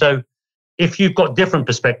 So if you've got different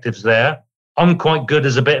perspectives there, I'm quite good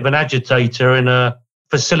as a bit of an agitator and a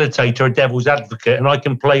facilitator, a devil's advocate, and I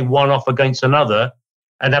can play one off against another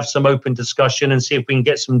and have some open discussion and see if we can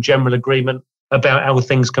get some general agreement about how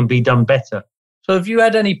things can be done better. So have you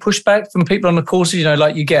had any pushback from people on the courses?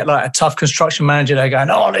 Like you get like a tough construction manager, they're going,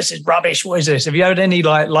 oh, this is rubbish. What is this? Have you had any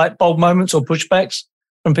like light bulb moments or pushbacks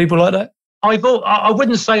from people like that? I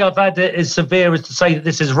wouldn't say I've had it as severe as to say that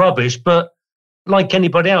this is rubbish, but like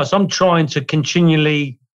anybody else, I'm trying to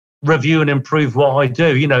continually review and improve what I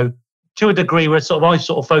do, to a degree where I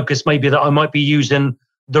focus maybe that I might be using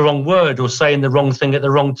the wrong word or saying the wrong thing at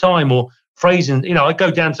the wrong time or phrasing, I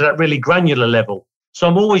go down to that really granular level. So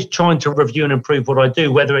I'm always trying to review and improve what I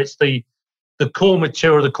do, whether it's the core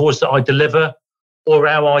material of the course that I deliver or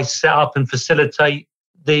how I set up and facilitate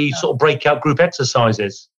the sort of breakout group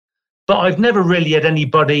exercises. But I've never really had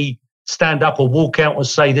anybody stand up or walk out and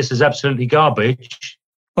say, this is absolutely garbage.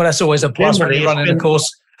 Well, that's always a plus when you're running a course.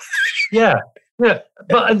 Yeah. But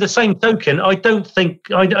at the same token, I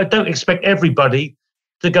don't expect everybody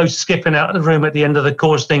to go skipping out of the room at the end of the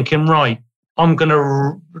course thinking, right, I'm going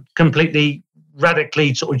to completely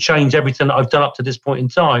radically sort of change everything that I've done up to this point in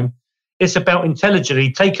time. It's about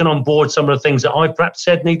intelligently taking on board some of the things that I perhaps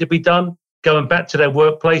said need to be done, going back to their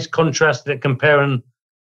workplace, contrasting it, comparing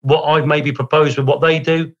what I've maybe proposed with what they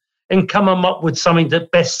do, and coming up with something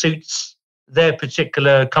that best suits their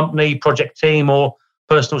particular company, project team, or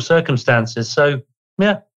personal circumstances. So,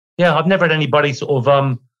 yeah, I've never had anybody sort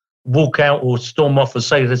of walk out or storm off or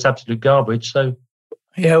say that it's absolute garbage. So,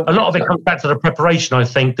 a lot of it comes back to the preparation, I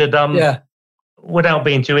think, that without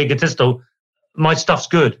being too egotistical, my stuff's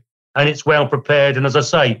good and it's well prepared. And as I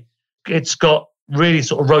say, it's got really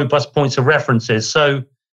sort of robust points of references. So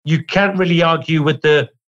you can't really argue with the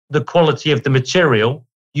quality of the material.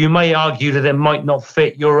 You may argue that it might not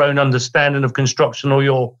fit your own understanding of construction or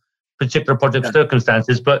your particular project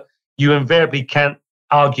circumstances, but you invariably can't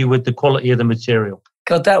argue with the quality of the material.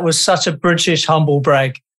 God, that was such a British humble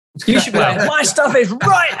brag. You should be like, my stuff is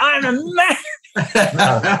right. I'm a man.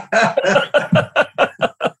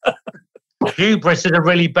 Hubris is a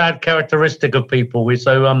really bad characteristic of people.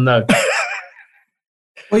 So no.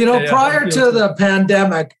 Well, prior to the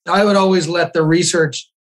pandemic, I would always let the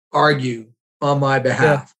research argue on my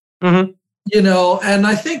behalf. Yeah. Mm-hmm. And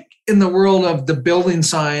I think in the world of the building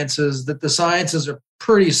sciences, that the sciences are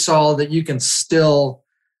pretty solid, that you can still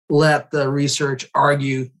let the research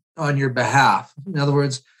argue on your behalf. In other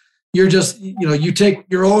words, you're just, you take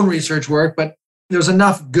your own research work, but there's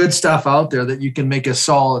enough good stuff out there that you can make a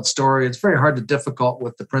solid story. It's very hard to difficult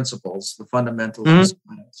with the principles, the fundamentals of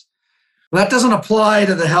science. Well, that doesn't apply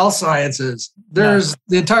to the health sciences. The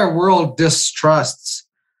entire world distrusts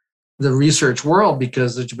the research world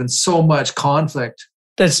because there's been so much conflict.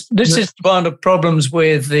 This is one of the problems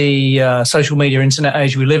with the social media, internet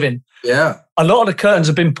age we live in. Yeah. A lot of the curtains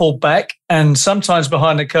have been pulled back, and sometimes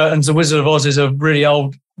behind the curtains, the Wizard of Oz is a really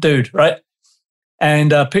old dude, right?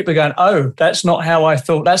 And people are going, oh, that's not how I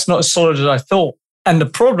thought. That's not as solid as I thought. And the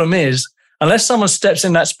problem is, unless someone steps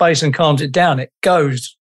in that space and calms it down, it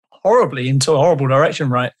goes horribly into a horrible direction,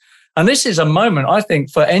 right? And this is a moment, I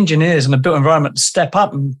think, for engineers and the built environment to step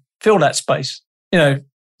up and fill that space.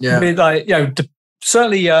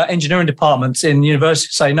 Certainly engineering departments in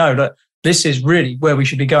universities say, no, that this is really where we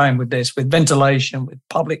should be going with this, with ventilation, with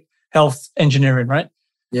public health engineering, right?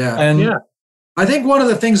 Yeah. And I think one of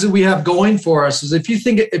the things that we have going for us is if you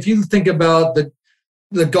think about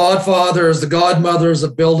the godfathers, the godmothers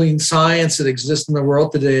of building science that exist in the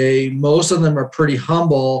world today, most of them are pretty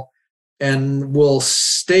humble and will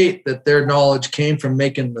state that their knowledge came from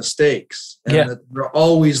making mistakes, and that they're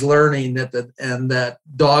always learning and that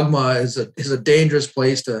dogma is a dangerous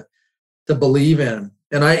place to believe in.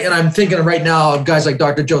 And I'm thinking right now of guys like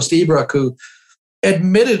Dr. Joe Stiebrook, who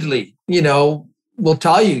admittedly, will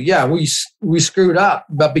tell you, we screwed up,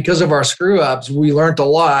 but because of our screw ups, we learned a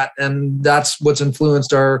lot, and that's what's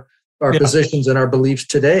influenced our positions and our beliefs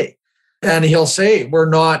today. And he'll say,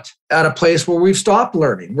 we're not at a place where we've stopped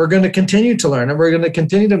learning. We're going to continue to learn, and we're going to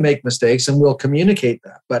continue to make mistakes, and we'll communicate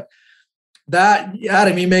that. But that,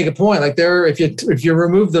 Adam, you make a point. Like if you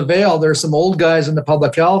remove the veil, there's some old guys in the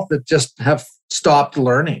public health that just have stopped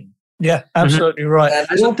learning. Yeah, absolutely right. And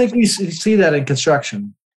I don't think we see that in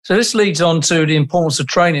construction. So this leads on to the importance of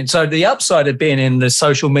training. So the upside of being in the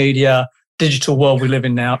social media, digital world we live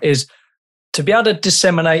in now is to be able to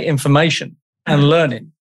disseminate information and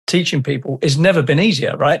learning. Teaching people has never been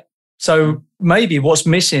easier, right? So maybe what's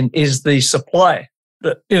missing is the supply.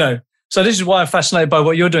 So this is why I'm fascinated by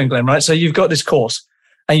what you're doing, Glenn, right? So you've got this course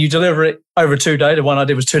and you deliver it over 2 days. The one I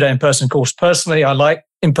did was 2-day in-person course. Personally, I like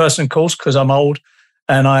in-person course because I'm old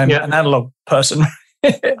and I'm an analog person,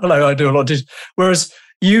 although I do a lot of digital. Whereas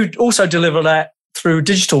you also deliver that through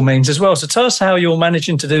digital means as well. So tell us how you're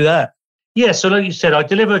managing to do that. Yeah, so like you said, I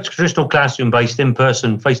deliver traditional classroom-based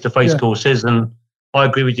in-person, face-to-face courses, and I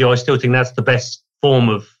agree with you. I still think that's the best form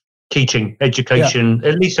of teaching, education,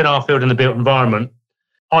 at least in our field in the built environment.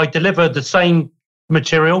 I deliver the same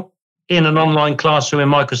material in an online classroom in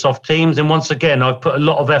Microsoft Teams. And once again, I've put a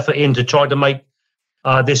lot of effort in to try to make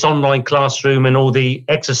this online classroom and all the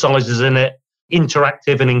exercises in it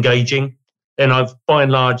interactive and engaging. And I've, by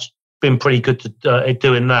and large, been pretty good at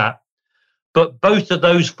doing that. But both of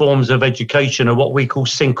those forms of education are what we call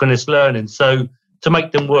synchronous learning. So to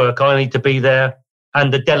make them work, I need to be there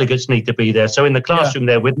and the delegates need to be there. So in the classroom,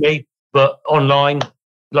 they're with me, but online,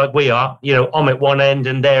 like we are, I'm at one end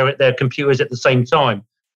and they're at their computers at the same time.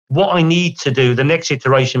 What I need to do, the next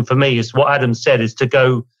iteration for me is what Adam said, is to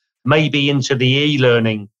go maybe into the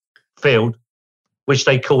e-learning field, which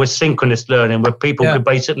they call asynchronous learning, where people could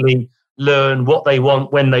basically learn what they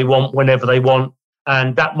want, when they want, whenever they want.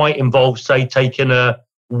 And that might involve, say, taking a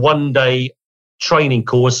one-day training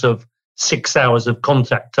course of 6 hours of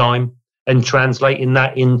contact time and translating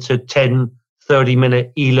that into 10,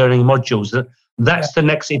 30-minute e-learning modules. That's the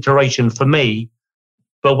next iteration for me.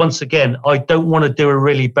 But once again, I don't want to do a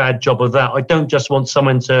really bad job of that. I don't just want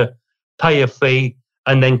someone to pay a fee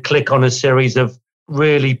and then click on a series of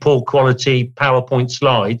really poor quality PowerPoint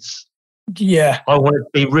slides. Yeah. I want it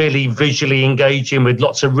to be really visually engaging with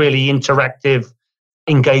lots of really interactive,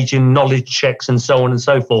 engaging knowledge checks and so on and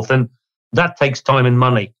so forth. And that takes time and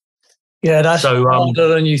money. Yeah, that's harder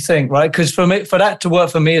than you think, right? Because for that to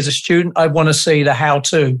work for me as a student, I want to see the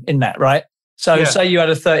how-to in that, right? So say you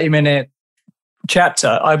had a 30-minute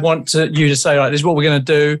chapter, I want you to say, this is what we're going to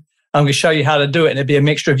do. I'm going to show you how to do it. And it'd be a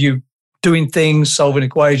mixture of you doing things, solving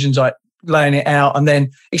equations, like laying it out, and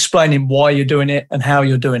then explaining why you're doing it and how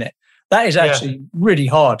you're doing it. That is actually really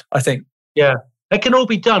hard, I think. Yeah, it can all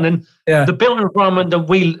be done. And the built environment that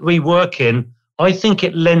we work in, I think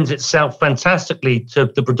it lends itself fantastically to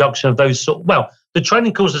the production of those the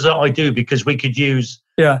training courses that I do, because we could use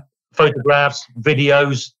photographs,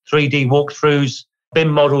 videos, 3D walkthroughs, BIM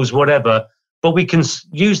models, whatever. But we can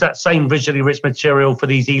use that same visually rich material for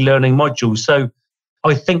these e-learning modules. So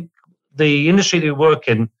I think the industry that we work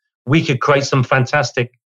in, we could create some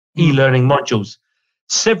fantastic e-learning modules.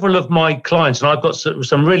 Several of my clients, and I've got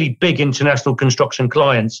some really big international construction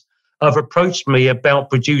clients, have approached me about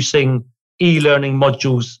producing e-learning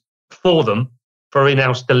modules for them for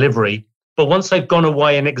in-house delivery. But once they've gone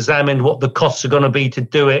away and examined what the costs are going to be to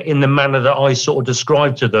do it in the manner that I sort of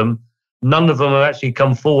described to them, none of them have actually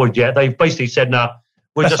come forward yet. They've basically said, "No,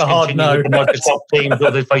 we'll just continue with the Microsoft Teams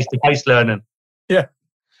or the face-to-face learning." Yeah.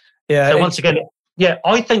 So once again,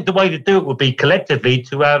 I think the way to do it would be collectively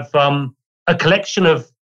to have a collection of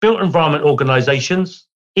built environment organizations,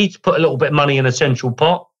 each put a little bit of money in a central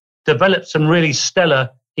pot, develop some really stellar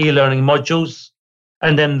e-learning modules,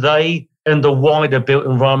 and then they and the wider built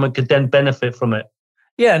environment could then benefit from it.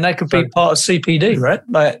 Yeah, and they could be part of CPD, right?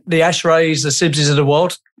 Like the ASHRAEs, the CIBSEs of the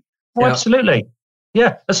world. Oh, absolutely.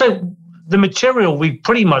 Yeah. So the material we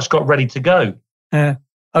pretty much got ready to go. Yeah.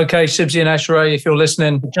 Okay, CIBSE and ASHRAE, if you're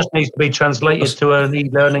listening. It just needs to be translated to an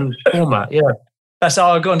e-learning format, That's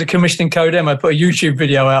how I got into commissioning Codem. I put a YouTube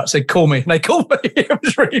video out, said, "Call me." And they called me. It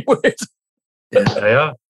was really weird. Yeah, they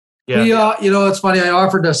are. Yeah. It's funny. I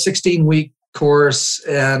offered a 16-week course,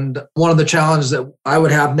 and one of the challenges that I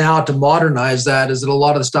would have now to modernize that is that a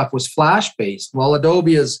lot of the stuff was Flash-based. Well,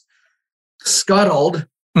 Adobe has scuttled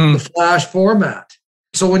the Flash format.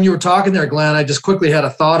 So when you were talking there, Glenn, I just quickly had a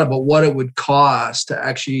thought about what it would cost to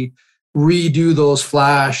actually redo those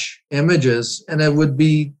Flash images, and it would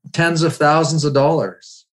be tens of thousands of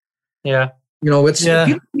dollars. Yeah.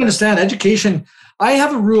 People understand education. I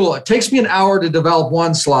have a rule. It takes me an hour to develop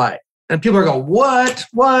one slide. And people are going, what?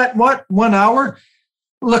 1 hour?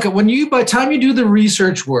 Look, by the time you do the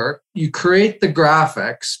research work, you create the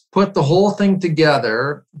graphics, put the whole thing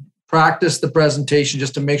together, practice the presentation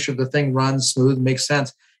just to make sure the thing runs smooth, makes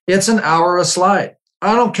sense. It's an hour a slide.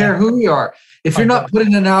 I don't care who you are. If you're not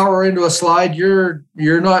putting an hour into a slide, you're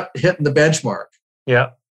not hitting the benchmark. Yeah.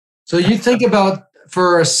 So you think about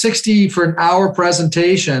for an hour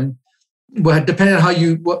presentation, depending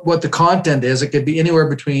on what the content is, it could be anywhere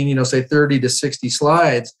between, say 30 to 60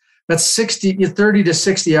 slides. That's 30 to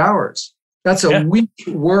 60 hours. That's a week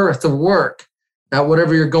worth of work at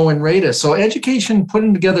whatever your going rate is. So education,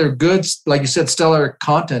 putting together good, like you said, stellar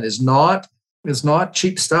content is not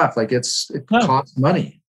cheap stuff. Like it costs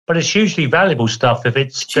money. But it's hugely valuable stuff if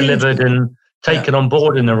it's delivered and taken on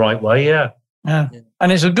board in the right way. Yeah.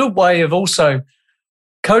 And it's a good way of also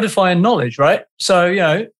codifying knowledge, right?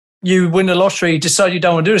 So, you win the lottery, decide you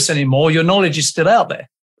don't want to do this anymore, your knowledge is still out there,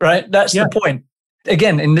 right? That's the point.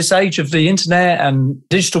 Again, in this age of the internet and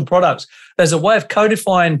digital products, there's a way of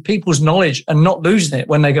codifying people's knowledge and not losing it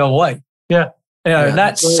when they go away. Yeah.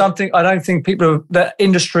 That's something I don't think that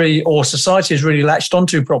industry or society has really latched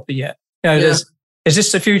onto properly yet. Is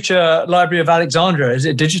this the future Library of Alexandria? Is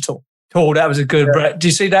it digital? Oh, that was a good break. Do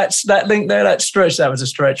you see that link there? That was a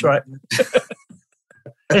stretch, right?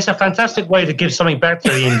 it's a fantastic way to give something back to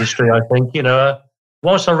the industry, I think.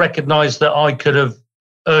 Whilst I recognise that I could have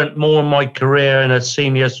earned more in my career in a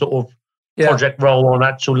senior sort of project role on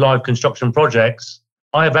actual live construction projects,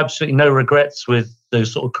 I have absolutely no regrets with the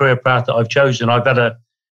sort of career path that I've chosen. I've had a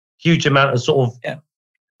huge amount of sort of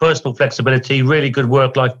personal flexibility, really good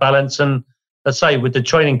work-life balance. And let's say with the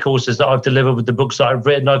training courses that I've delivered, with the books that I've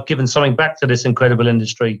written, I've given something back to this incredible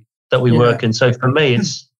industry that we work in. So for me,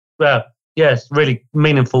 it's, it's really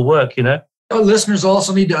meaningful work, Listeners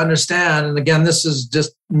also need to understand, and again, this is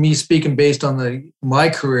just me speaking based on my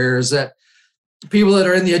career, is that people that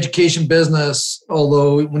are in the education business,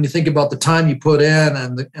 although when you think about the time you put in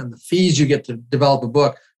and the fees you get to develop a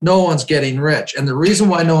book, no one's getting rich. And the reason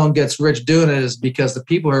why no one gets rich doing it is because the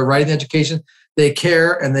people who are writing the education, they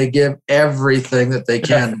care and they give everything that they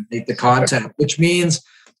can to make the content, which means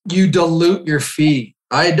you dilute your fee.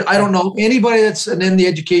 I don't know anybody that's in the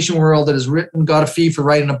education world that has got a fee for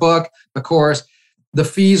writing a book. Of course, the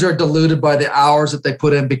fees are diluted by the hours that they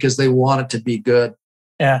put in because they want it to be good.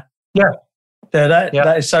 Yeah.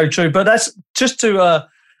 That is so true. But that's just to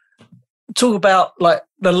talk about like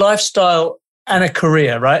the lifestyle and a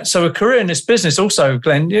career, right? So a career in this business also,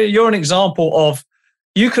 Glenn, you're an example of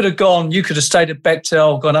you could have stayed at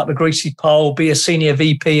Bechtel, gone up the greasy pole, be a senior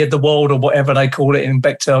VP of the world or whatever they call it in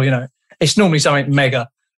Bechtel, It's normally something mega,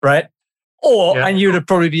 right? And you'd have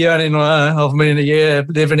probably be earning $500,000 a year,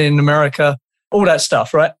 living in America, all that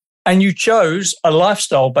stuff, right? And you chose a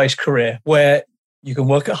lifestyle-based career where you can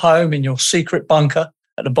work at home in your secret bunker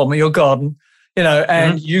at the bottom of your garden,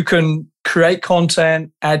 and you can create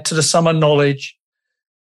content, add to the summer knowledge,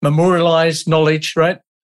 memorialize knowledge, right?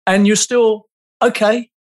 And you're still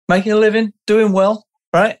making a living, doing well,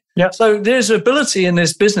 right? Yeah. So there's ability in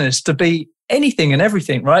this business to be anything and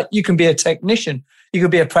everything, right? You can be a technician, you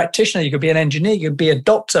could be a practitioner, you could be an engineer, you could be a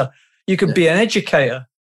doctor, you could be an educator.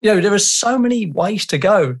 There are so many ways to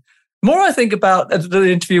go. More I think about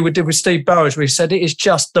the interview we did with Steve Burrows, where he said it is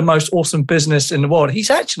just the most awesome business in the world. He's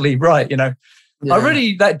actually right, Yeah.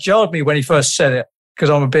 That jarred me when he first said it, because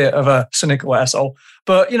I'm a bit of a cynical asshole.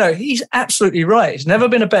 But, he's absolutely right. It's never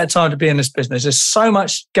been a better time to be in this business. There's so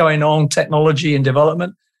much going on, technology and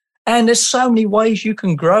development. And there's so many ways you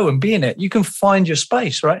can grow and be in it. You can find your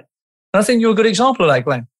space, right? And I think you're a good example of that,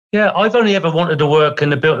 Glenn. Yeah, I've only ever wanted to work in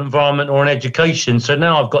the built environment or in education. So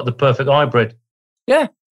now I've got the perfect hybrid. Yeah.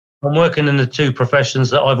 I'm working in the two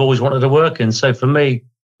professions that I've always wanted to work in. So for me,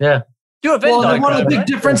 You're a vendor. One of the big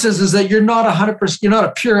differences is that you're not 100%, you're not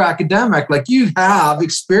a pure academic. Like, you have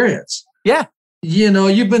experience. Yeah.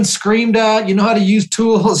 You've been screamed at, you know how to use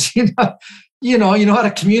tools, you know how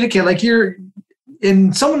to communicate. Like,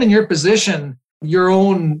 someone in your position, your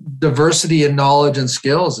own diversity and knowledge and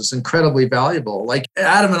skills is incredibly valuable. Like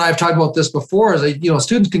Adam and I have talked about this before, is that,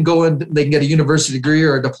 students can go in, they can get a university degree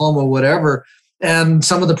or a diploma, whatever. And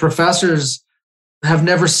some of the professors have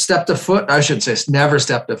never stepped a foot, I shouldn't say never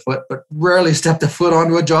stepped a foot, but rarely stepped a foot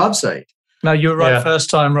onto a job site. No, you're right first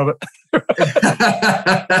time, Robert.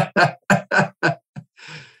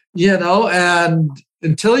 And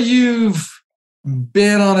until you've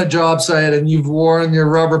been on a job site and you've worn your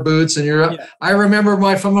rubber boots and I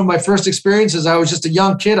remember some of my first experiences, I was just a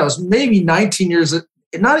young kid. I was maybe 19 years,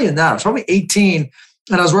 not even that, I was probably 18.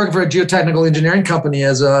 And I was working for a geotechnical engineering company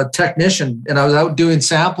as a technician, and I was out doing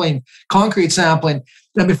sampling, concrete sampling.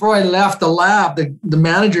 And before I left the lab, the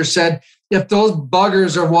manager said, if those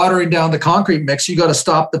buggers are watering down the concrete mix, you got to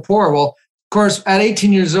stop the pour. Well, of course, at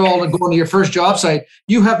 18 years old and going to your first job site,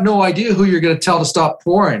 you have no idea who you're going to tell to stop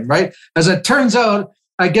pouring, right? As it turns out,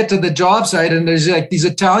 I get to the job site and there's like these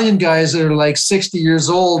Italian guys that are like 60 years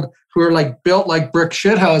old who are like built like brick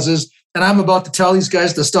shithouses. And I'm about to tell these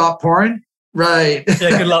guys to stop pouring. Right.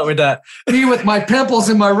 Yeah, good luck with that. Me with my pimples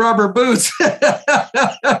and my rubber boots.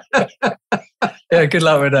 Yeah, good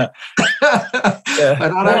luck with that.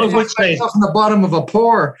 Yeah. I would say myself in the bottom of a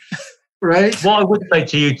pour, right? What I would say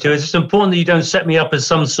to you two is it's important that you don't set me up as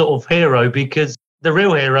some sort of hero, because the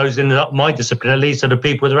real heroes in my discipline, at least, are the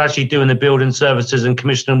people that are actually doing the building services and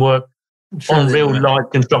commissioning work on real live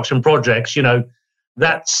construction projects.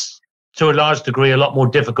 That's to a large degree a lot more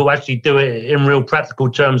difficult. Actually do it in real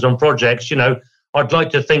practical terms on projects. I'd like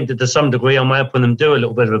to think that to some degree I'm helping them do a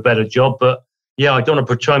little bit of a better job, but I don't want to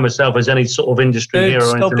portray myself as any sort of industry hero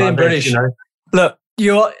or anything like British. That. Look,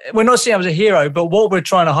 we're not seeing him as a hero, but what we're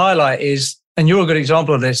trying to highlight is, and you're a good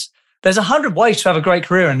example of this, there's 100 ways to have a great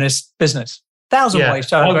career in this business. 1,000 ways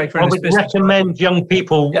to have a great career in this business. I would recommend young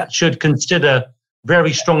people should consider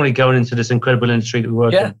very strongly going into this incredible industry that we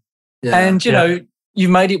work in. Yeah. And, you've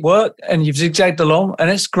made it work and you've zigzagged along and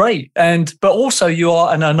it's great. But also you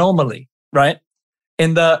are an anomaly, right?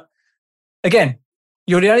 In that, again,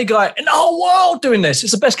 You're the only guy in the whole world doing this.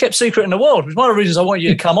 It's the best kept secret in the world. It's one of the reasons I want you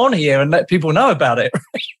to come on here and let people know about it.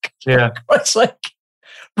 Yeah. It's like,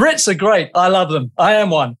 Brits are great. I love them. I am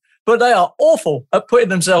one. But they are awful at putting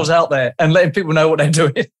themselves out there and letting people know what they're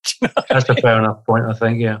doing. That's a fair enough point, I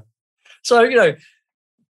think, yeah. So,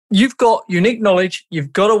 you've got unique knowledge.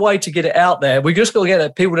 You've got a way to get it out there. We just got to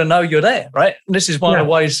get people to know you're there, right? And this is one of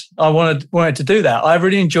the ways I wanted to do that. I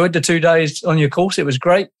really enjoyed the 2 days on your course. It was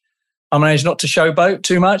great. I managed not to showboat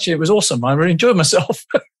too much. It was awesome. I really enjoyed myself.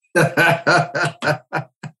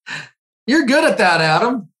 You're good at that,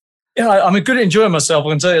 Adam. Yeah, I'm good at enjoying myself, I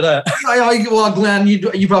can tell you that. Well, Glenn, you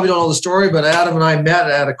probably don't know the story, but Adam and I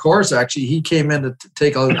met at a course, actually. He came in to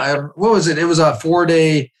take what was it? It was a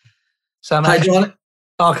 4-day hydronic.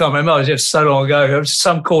 I can't remember. It was just so long ago. It was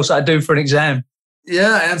some course I do for an exam.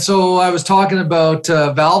 Yeah, and so I was talking about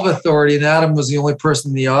Valve Authority, and Adam was the only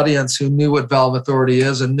person in the audience who knew what Valve Authority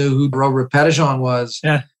is and knew who Robert Petitjean was.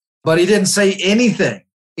 Yeah. But he didn't say anything.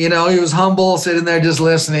 He was humble, sitting there just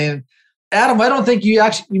listening. Adam, I don't think you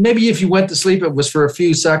actually, maybe if you went to sleep, it was for a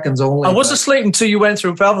few seconds only. I was asleep until you went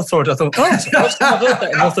through Valve Authority. I thought, it's the first time I've heard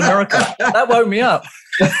that in North America. That woke me up.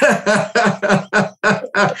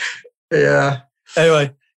 Yeah.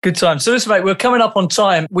 Anyway, good time. So listen, mate, we're coming up on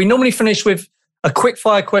time. We normally finish with a quick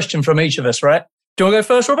fire question from each of us, right? Do you want to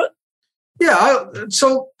go first, Robert? Yeah.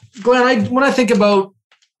 So, Glenn, when I think about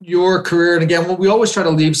your career, and again, we always try to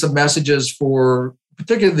leave some messages for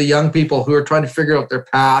particularly the young people who are trying to figure out their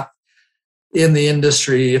path in the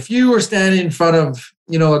industry. If you were standing in front of,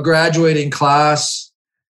 a graduating class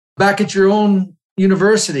back at your own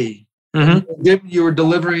university, you were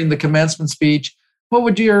delivering the commencement speech, what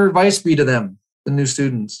would your advice be to them, the new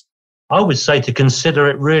students? I would say to consider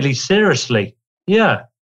it really seriously. Yeah,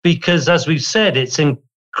 because as we've said, it's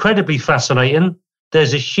incredibly fascinating.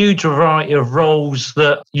 There's a huge variety of roles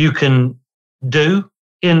that you can do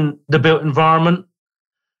in the built environment,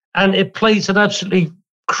 and it plays an absolutely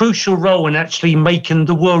crucial role in actually making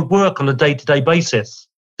the world work on a day-to-day basis.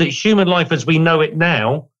 That human life as we know it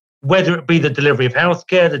now, whether it be the delivery of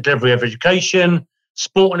healthcare, the delivery of education,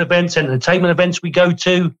 sporting events, entertainment events we go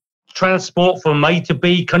to, transport from A to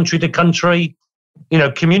B, country to country,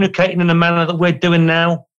 communicating in the manner that we're doing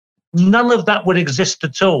now, none of that would exist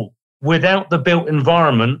at all without the built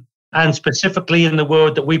environment, and specifically in the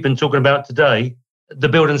world that we've been talking about today, the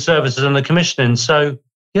building services and the commissioning. So,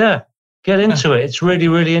 yeah, get into it. It's really,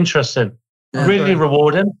 really interesting, really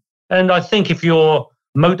rewarding. And I think if you're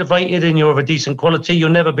motivated and you're of a decent quality, you'll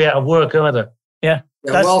never be out of work either. Yeah,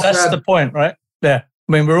 that's the point, right? Yeah.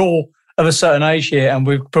 I mean, we're all of a certain age here, and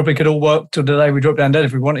we probably could all work till the day we drop down dead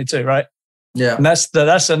if we wanted to, right? Yeah. And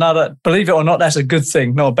that's another, believe it or not, that's a good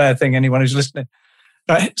thing, not a bad thing, anyone who's listening.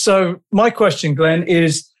 Right. So my question, Glenn,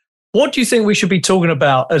 is what do you think we should be talking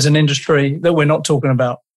about as an industry that we're not talking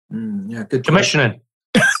about? Good commissioning.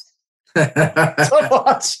 But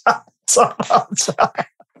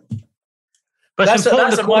it's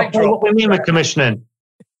important to qualify what we mean with commissioning.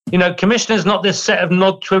 Commissioning is not this set of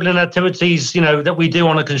nod twiddling activities, that we do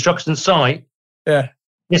on a construction site. Yeah.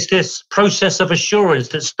 It's this process of assurance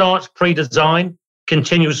that starts pre-design,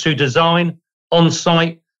 continues through design,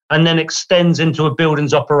 on-site, and then extends into a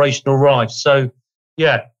building's operational life. So,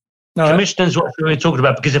 yeah, commissioning is what we're talking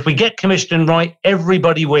about, because if we get commissioning right,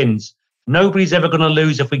 everybody wins. Nobody's ever going to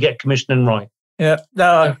lose if we get commissioning right. Yeah,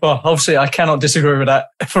 well, obviously, I cannot disagree with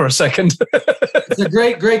that for a second. It's a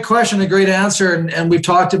great question, a great answer. And we've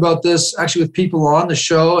talked about this actually with people on the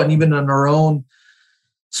show and even in our own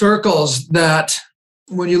circles, that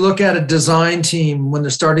when you look at a design team, when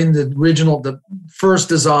they're starting the first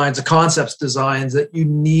designs, the concepts designs, that you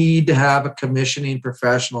need to have a commissioning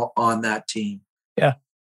professional on that team. Yeah.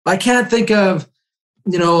 I can't think of,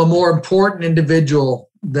 a more important individual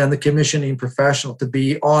than the commissioning professional to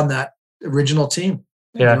be on that original team.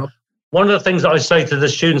 Yeah. One of the things that I say to the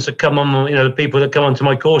students that come on, the people that come onto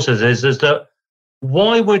my courses is that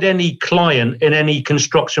why would any client in any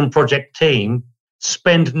construction project team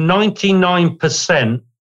spend 99%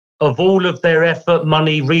 of all of their effort,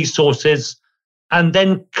 money, resources, and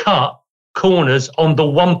then cut corners on the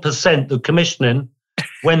 1% of commissioning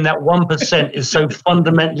when that 1% is so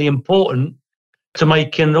fundamentally important to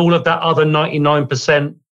making all of that other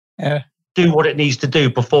 99% do what it needs to do,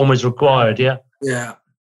 perform as required, yeah? Yeah.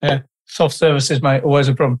 Soft services, mate, always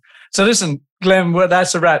a problem. So listen, Glenn,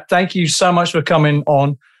 that's a wrap. Thank you so much for coming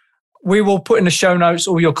on. We will put in the show notes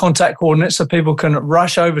all your contact coordinates so people can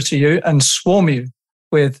rush over to you and swarm you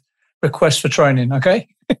with requests for training, okay?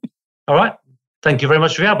 All right. Thank you very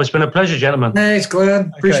much for your help. It's been a pleasure, gentlemen. Thanks,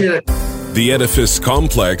 Glenn. Appreciate it. The Edifice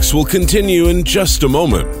Complex will continue in just a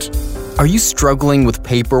moment. Are you struggling with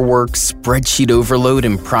paperwork, spreadsheet overload,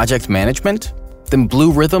 and project management? Then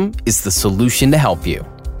Blue Rhythm is the solution to help you.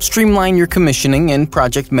 Streamline your commissioning and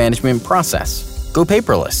project management process. Go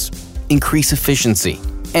paperless, increase efficiency,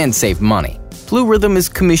 and save money. Blue Rhythm is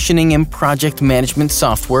commissioning and project management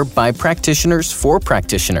software by practitioners for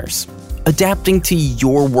practitioners, adapting to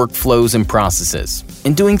your workflows and processes,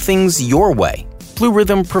 and doing things your way. Blue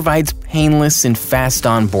Rhythm provides painless and fast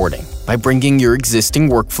onboarding by bringing your existing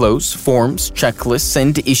workflows, forms, checklists,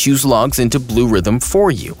 and issues logs into Blue Rhythm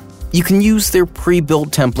for you. You can use their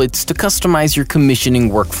pre-built templates to customize your commissioning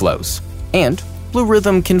workflows. And Blue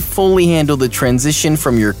Rhythm can fully handle the transition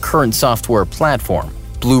from your current software platform.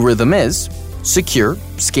 Blue Rhythm is secure,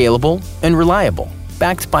 scalable, and reliable,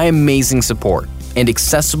 backed by amazing support, and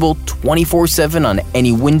accessible 24/7 on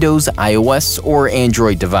any Windows, iOS, or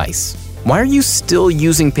Android device. Why are you still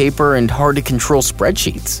using paper and hard-to-control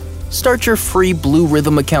spreadsheets? Start your free Blue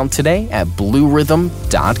Rhythm account today at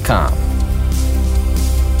bluerhythm.com.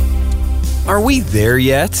 Are we there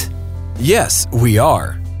yet? Yes, we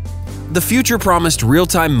are. The future promised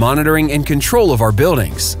real-time monitoring and control of our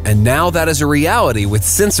buildings, and now that is a reality with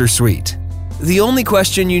SensorSuite. The only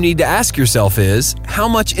question you need to ask yourself is, how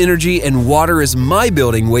much energy and water is my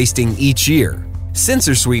building wasting each year?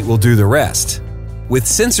 SensorSuite will do the rest. With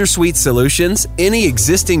SensorSuite solutions, any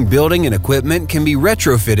existing building and equipment can be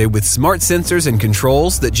retrofitted with smart sensors and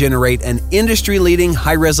controls that generate an industry-leading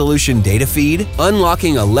high-resolution data feed,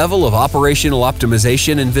 unlocking a level of operational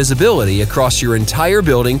optimization and visibility across your entire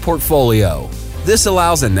building portfolio. This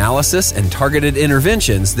allows analysis and targeted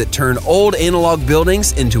interventions that turn old analog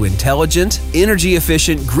buildings into intelligent,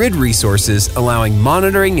 energy-efficient grid resources, allowing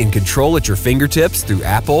monitoring and control at your fingertips through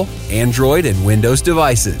Apple, Android, and Windows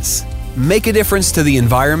devices. Make a difference to the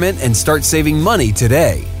environment and start saving money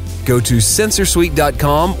today. Go to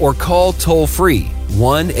sensorsuite.com or call toll-free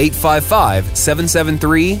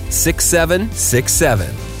 1-855-773-6767.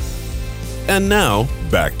 And now,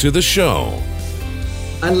 back to the show.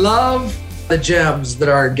 I love the gems that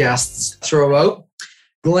our guests throw out.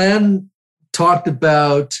 Glenn talked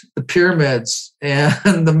about the pyramids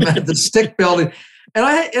and the stick building,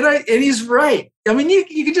 and he's right. I mean,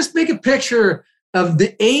 you can just make a picture of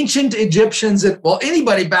the ancient Egyptians and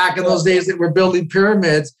anybody back in those days that were building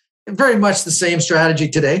pyramids. Very much the same strategy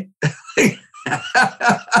today.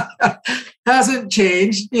 Hasn't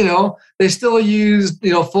changed. They still use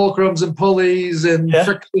fulcrums and pulleys and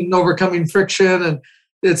friction, overcoming friction, and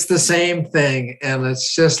it's the same thing. And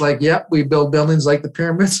it's just like, we build buildings like the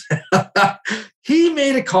pyramids. He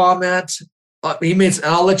made a comment. And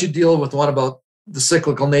I'll let you deal with one about the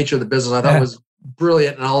cyclical nature of the business. I thought it was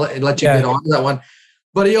brilliant, and I'll let you get on to that one.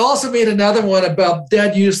 But he also made another one about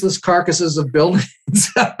dead, useless carcasses of buildings.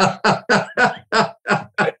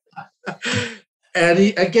 And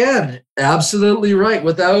he, again, absolutely right.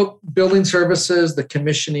 Without building services, the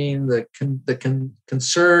commissioning, the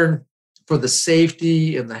concern for the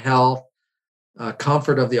safety and the health,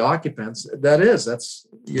 comfort of the occupants,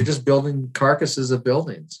 you're just building carcasses of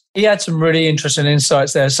buildings. He had some really interesting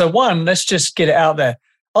insights there. So one, let's just get it out there.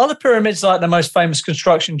 Are the pyramids like the most famous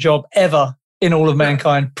construction job ever in all of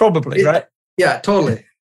mankind? Probably, right? Yeah, totally.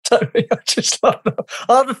 Totally. I just love that.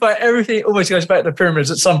 I love the fact everything always goes back to the pyramids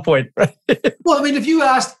at some point, right? Well, I mean, if you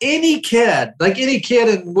asked any kid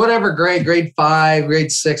in whatever grade 5,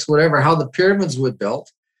 grade 6, whatever, how the pyramids were built,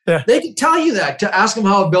 they could tell you that. To ask them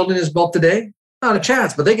how a building is built today, not a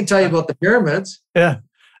chance, but they can tell you about the pyramids. Yeah.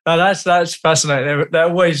 No, that's fascinating. That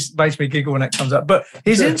always makes me giggle when that comes up. But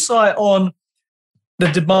his insight on the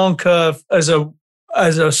demand curve as a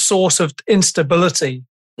source of instability,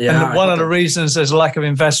 and one of the reasons there's a lack of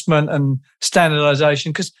investment and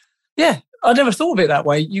standardization. Because I never thought of it that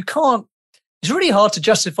way. You can't. It's really hard to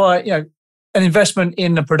justify an investment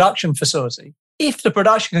in a production facility if the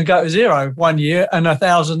production can go to 0 one year and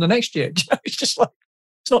 1,000 the next year. It's just like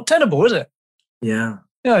it's not tenable, is it? Yeah.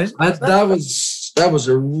 That was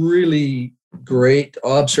a really great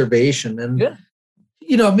observation. And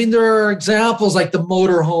there are examples like the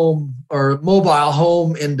motor home or mobile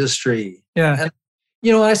home industry. Yeah. And,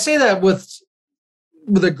 I say that with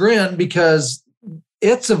a grin because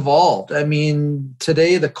it's evolved. I mean,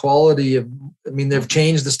 today the quality of, they've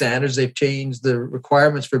changed the standards, they've changed the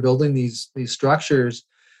requirements for building these structures.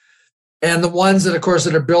 And the ones that, of course,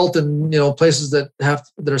 that are built in, places that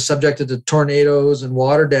are subjected to tornadoes and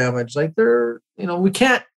water damage, like we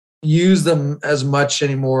can't use them as much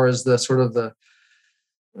anymore as the sort of the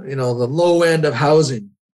low end of housing,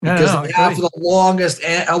 because they have for the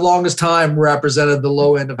longest time represented the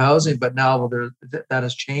low end of housing, but now that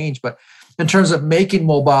has changed. But in terms of making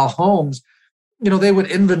mobile homes, they would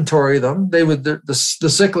inventory them. They would the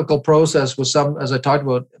cyclical process was as I talked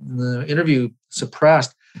about in the interview,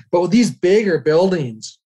 suppressed. But with these bigger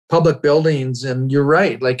buildings, public buildings, and you're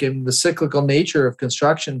right, like in the cyclical nature of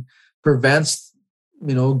construction prevents,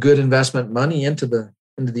 good investment money into the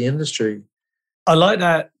industry. I like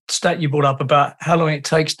that stat you brought up about how long it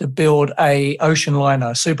takes to build a ocean liner,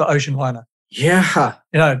 a super ocean liner. Yeah.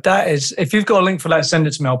 That is, if you've got a link for that, send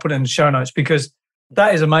it to me. I'll put it in the show notes because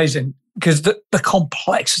that is amazing. Because the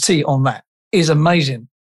complexity on that is amazing.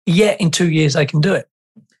 Yet in 2 years, they can do it.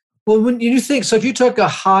 Well, when you think, so if you took a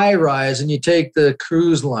high rise and you take the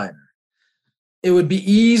cruise liner, it would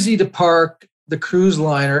be easy to park the cruise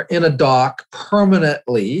liner in a dock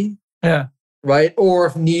permanently. Yeah. Right? Or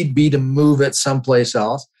if need be to move it someplace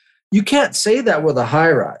else. You can't say that with a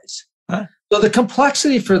high rise. Huh? So the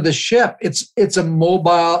complexity for the ship, it's a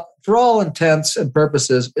mobile, for all intents and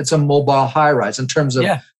purposes, it's a mobile high rise in terms of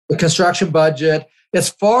the construction budget. It's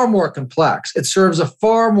far more complex. It serves a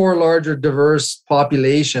far more larger, diverse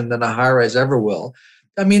population than a high rise ever will.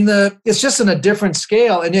 I mean, it's just in a different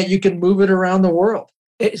scale, and yet you can move it around the world.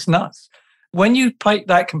 It's nuts. When you take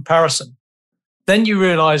that comparison, then you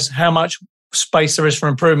realize how much space there is for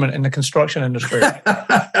improvement in the construction industry.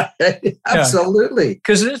 Absolutely.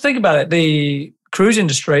 Because think about it, the cruise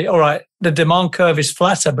industry, all right, the demand curve is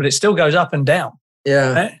flatter, but it still goes up and down.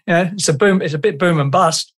 Yeah. It's a bit boom and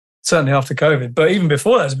bust, certainly after COVID, but even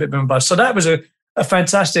before that was a bit boom and bust. So that was a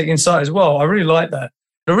fantastic insight as well. I really like that.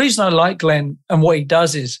 The reason I like Glenn and what he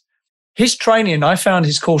does is his training, I found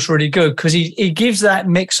his course really good because he gives that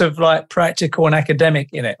mix of like practical and academic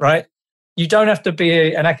in it, right? You don't have to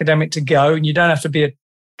be an academic to go, and you don't have to be a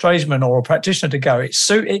tradesman or a practitioner to go.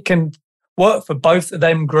 It can work for both of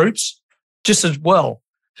them groups just as well.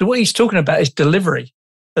 So what he's talking about is delivery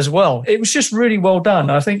as well. It was just really well done.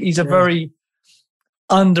 I think he's a very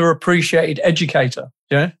underappreciated educator.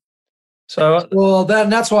 Yeah. So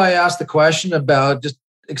that's why I asked the question about just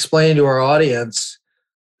explaining to our audience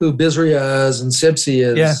who BISRIA is and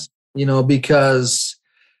CIBSE is. Because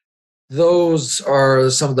those are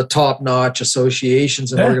some of the top-notch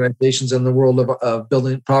associations and organizations in the world of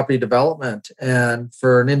building property development. And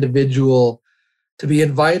for an individual to be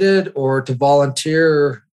invited or to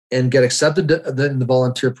volunteer and get accepted in the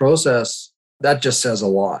volunteer process, that just says a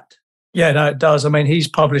lot. Yeah, no, it does. I mean, he's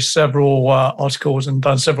published several articles and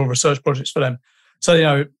done several research projects for them.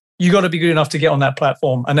 So, you got to be good enough to get on that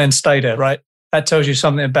platform and then stay there, right? That tells you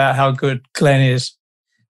something about how good Glenn is.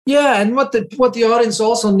 Yeah, and what the audience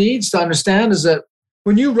also needs to understand is that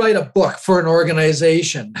when you write a book for an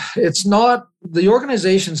organization, the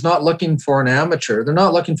organization's not looking for an amateur. They're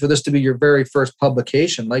not looking for this to be your very first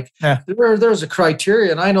publication. There's a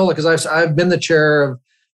criteria, and I know because I've been the chair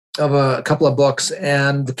of a couple of books,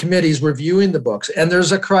 and the committee's reviewing the books, and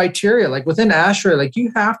there's a criteria. Like within ASHRAE,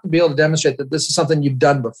 you have to be able to demonstrate that this is something you've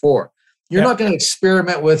done before. You're not going to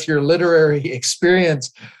experiment with your literary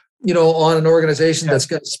experience on an organization that's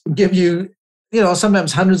going to give you,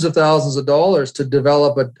 sometimes hundreds of thousands of dollars to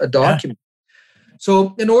develop a document. Yeah.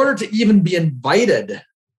 So in order to even be invited,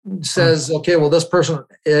 it says, okay, well, this person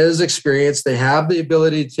is experienced. They have the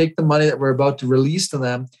ability to take the money that we're about to release to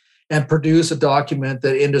them and produce a document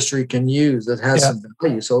that industry can use that has some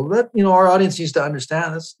value. So that, our audience needs to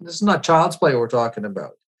understand this is not child's play we're talking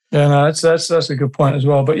about. Yeah, no, that's a good point as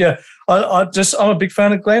well. But yeah, I'm a big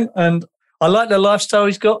fan of Glenn, and I like the lifestyle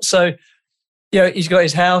he's got. So, he's got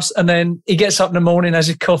his house, and then he gets up in the morning, has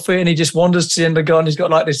his coffee, and he just wanders to the end of the garden. He's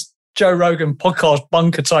got like this Joe Rogan podcast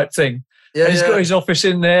bunker type thing. Yeah, and he's got his office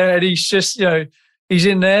in there, and he's just, he's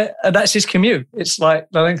in there, and that's his commute. It's like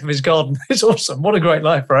the length of his garden. It's awesome. What a great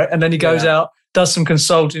life, right? And then he goes out, does some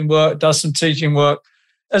consulting work, does some teaching work.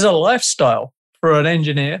 As a lifestyle for an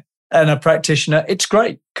engineer and a practitioner, it's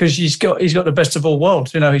great because he's got the best of all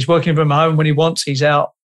worlds. He's working from home when he wants, he's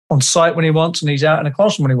out on site when he wants, and he's out in a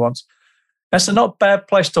classroom when he wants. That's a not bad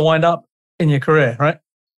place to wind up in your career, right?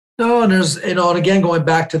 No, and there's, and again, going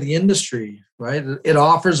back to the industry, right? It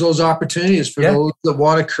offers those opportunities for those that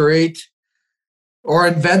want to create or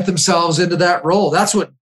invent themselves into that role. That's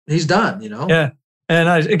what he's done, Yeah. And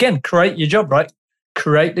again, create your job, right?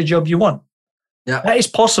 Create the job you want. Yeah. That is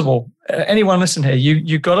possible. Anyone listen here,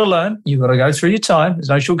 you've got to learn. You've got to go through your time. There's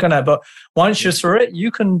no shortcut out. But once you're through it,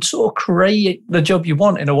 you can sort of create the job you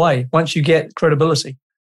want in a way once you get credibility.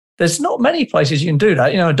 There's not many places you can do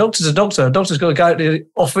that. A doctor's a doctor. A doctor's got to go to the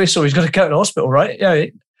office or he's got to go to the hospital, right?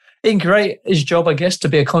 He can create his job, I guess, to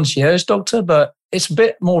be a concierge doctor, but it's a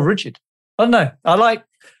bit more rigid. I don't know. I like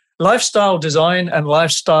lifestyle design and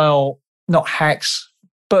lifestyle, not hacks,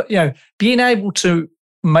 but, being able to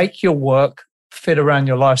make your work fit around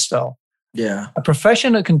your lifestyle. Yeah. A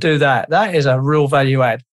profession that can do that is a real value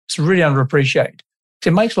add. It's really underappreciated.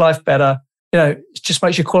 It makes life better. It just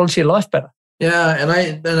makes your quality of life better. Yeah, and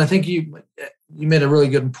I think you made a really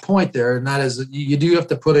good point there, and that is that you do have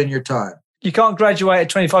to put in your time. You can't graduate at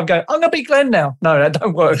 25 and go, I'm going to be Glenn now. No, that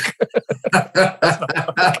don't work.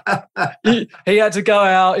 he had to go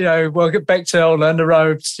out, work at Bechtel, learn the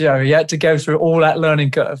ropes. He had to go through all that learning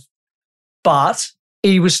curve. But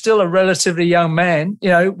he was still a relatively young man,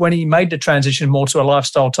 when he made the transition more to a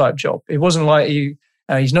lifestyle type job. It wasn't like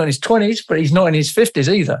he's not in his 20s, but he's not in his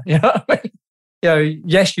 50s either. You know what I mean?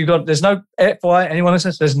 Yes, there's no, FYI, anyone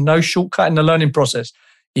listening, there's no shortcut in the learning process.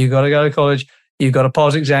 You've got to go to college. You've got to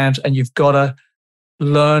pass exams, and you've got to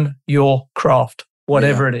learn your craft,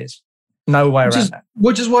 whatever it is. No way around that.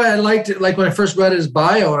 Which is why I liked it. Like when I first read his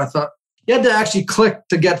bio, and I thought you had to actually click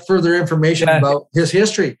to get further information about his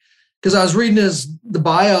history. Because I was reading the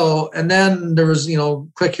bio, and then there was,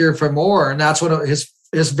 click here for more. And that's what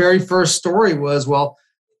his very first story was. Well,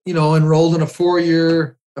 enrolled in a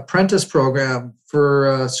 4-year apprentice program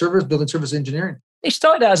for building service engineering. He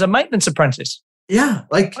started out as a maintenance apprentice. Yeah.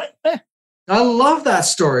 I love that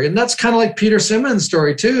story. And that's kind of like Peter Simmons'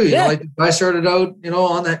 story too. You know, like the guy started out,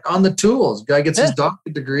 on the tools. The guy gets his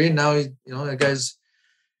doctorate degree, and now he's, the guy's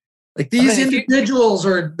like these individuals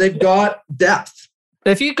they've got depth.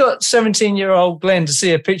 If you got 17-year-old Glenn to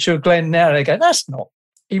see a picture of Glenn now, they go, that's not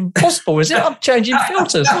impossible, is it? I'm changing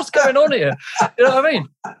filters. What's going on here? You know what I mean?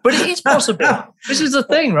 But it is possible. This is the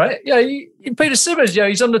thing, right? Peter Simmons,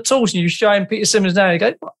 he's on the tools, and you show him Peter Simmons now, and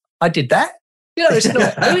you go, I did that? It's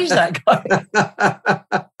not, who is that guy?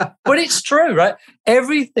 But it's true, right?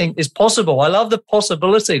 Everything is possible. I love the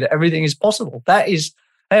possibility that everything is possible. That is,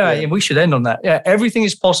 anyway, we should end on that. Yeah, everything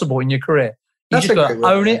is possible in your career. You just got to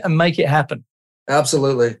own it and make it happen.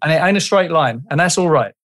 Absolutely. And it ain't a straight line, and that's all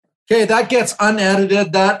right. Okay, that gets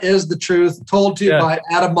unedited. That is the truth, told to you by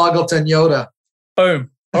Adam Muggleton, Yoda. Boom.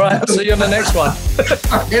 All right, see you on the next one.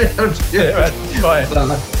 Bye.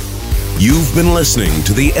 You've been listening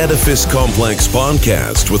to the Edifice Complex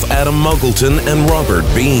podcast with Adam Muggleton and Robert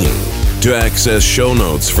Bean. To access show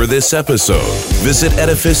notes for this episode, visit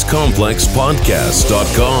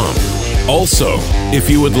edificecomplexpodcast.com. Also,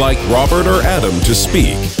 if you would like Robert or Adam to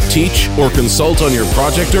speak, teach, or consult on your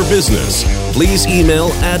project or business, please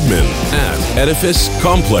email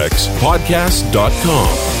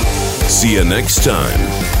admin@edificecomplexpodcast.com. See you next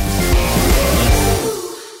time.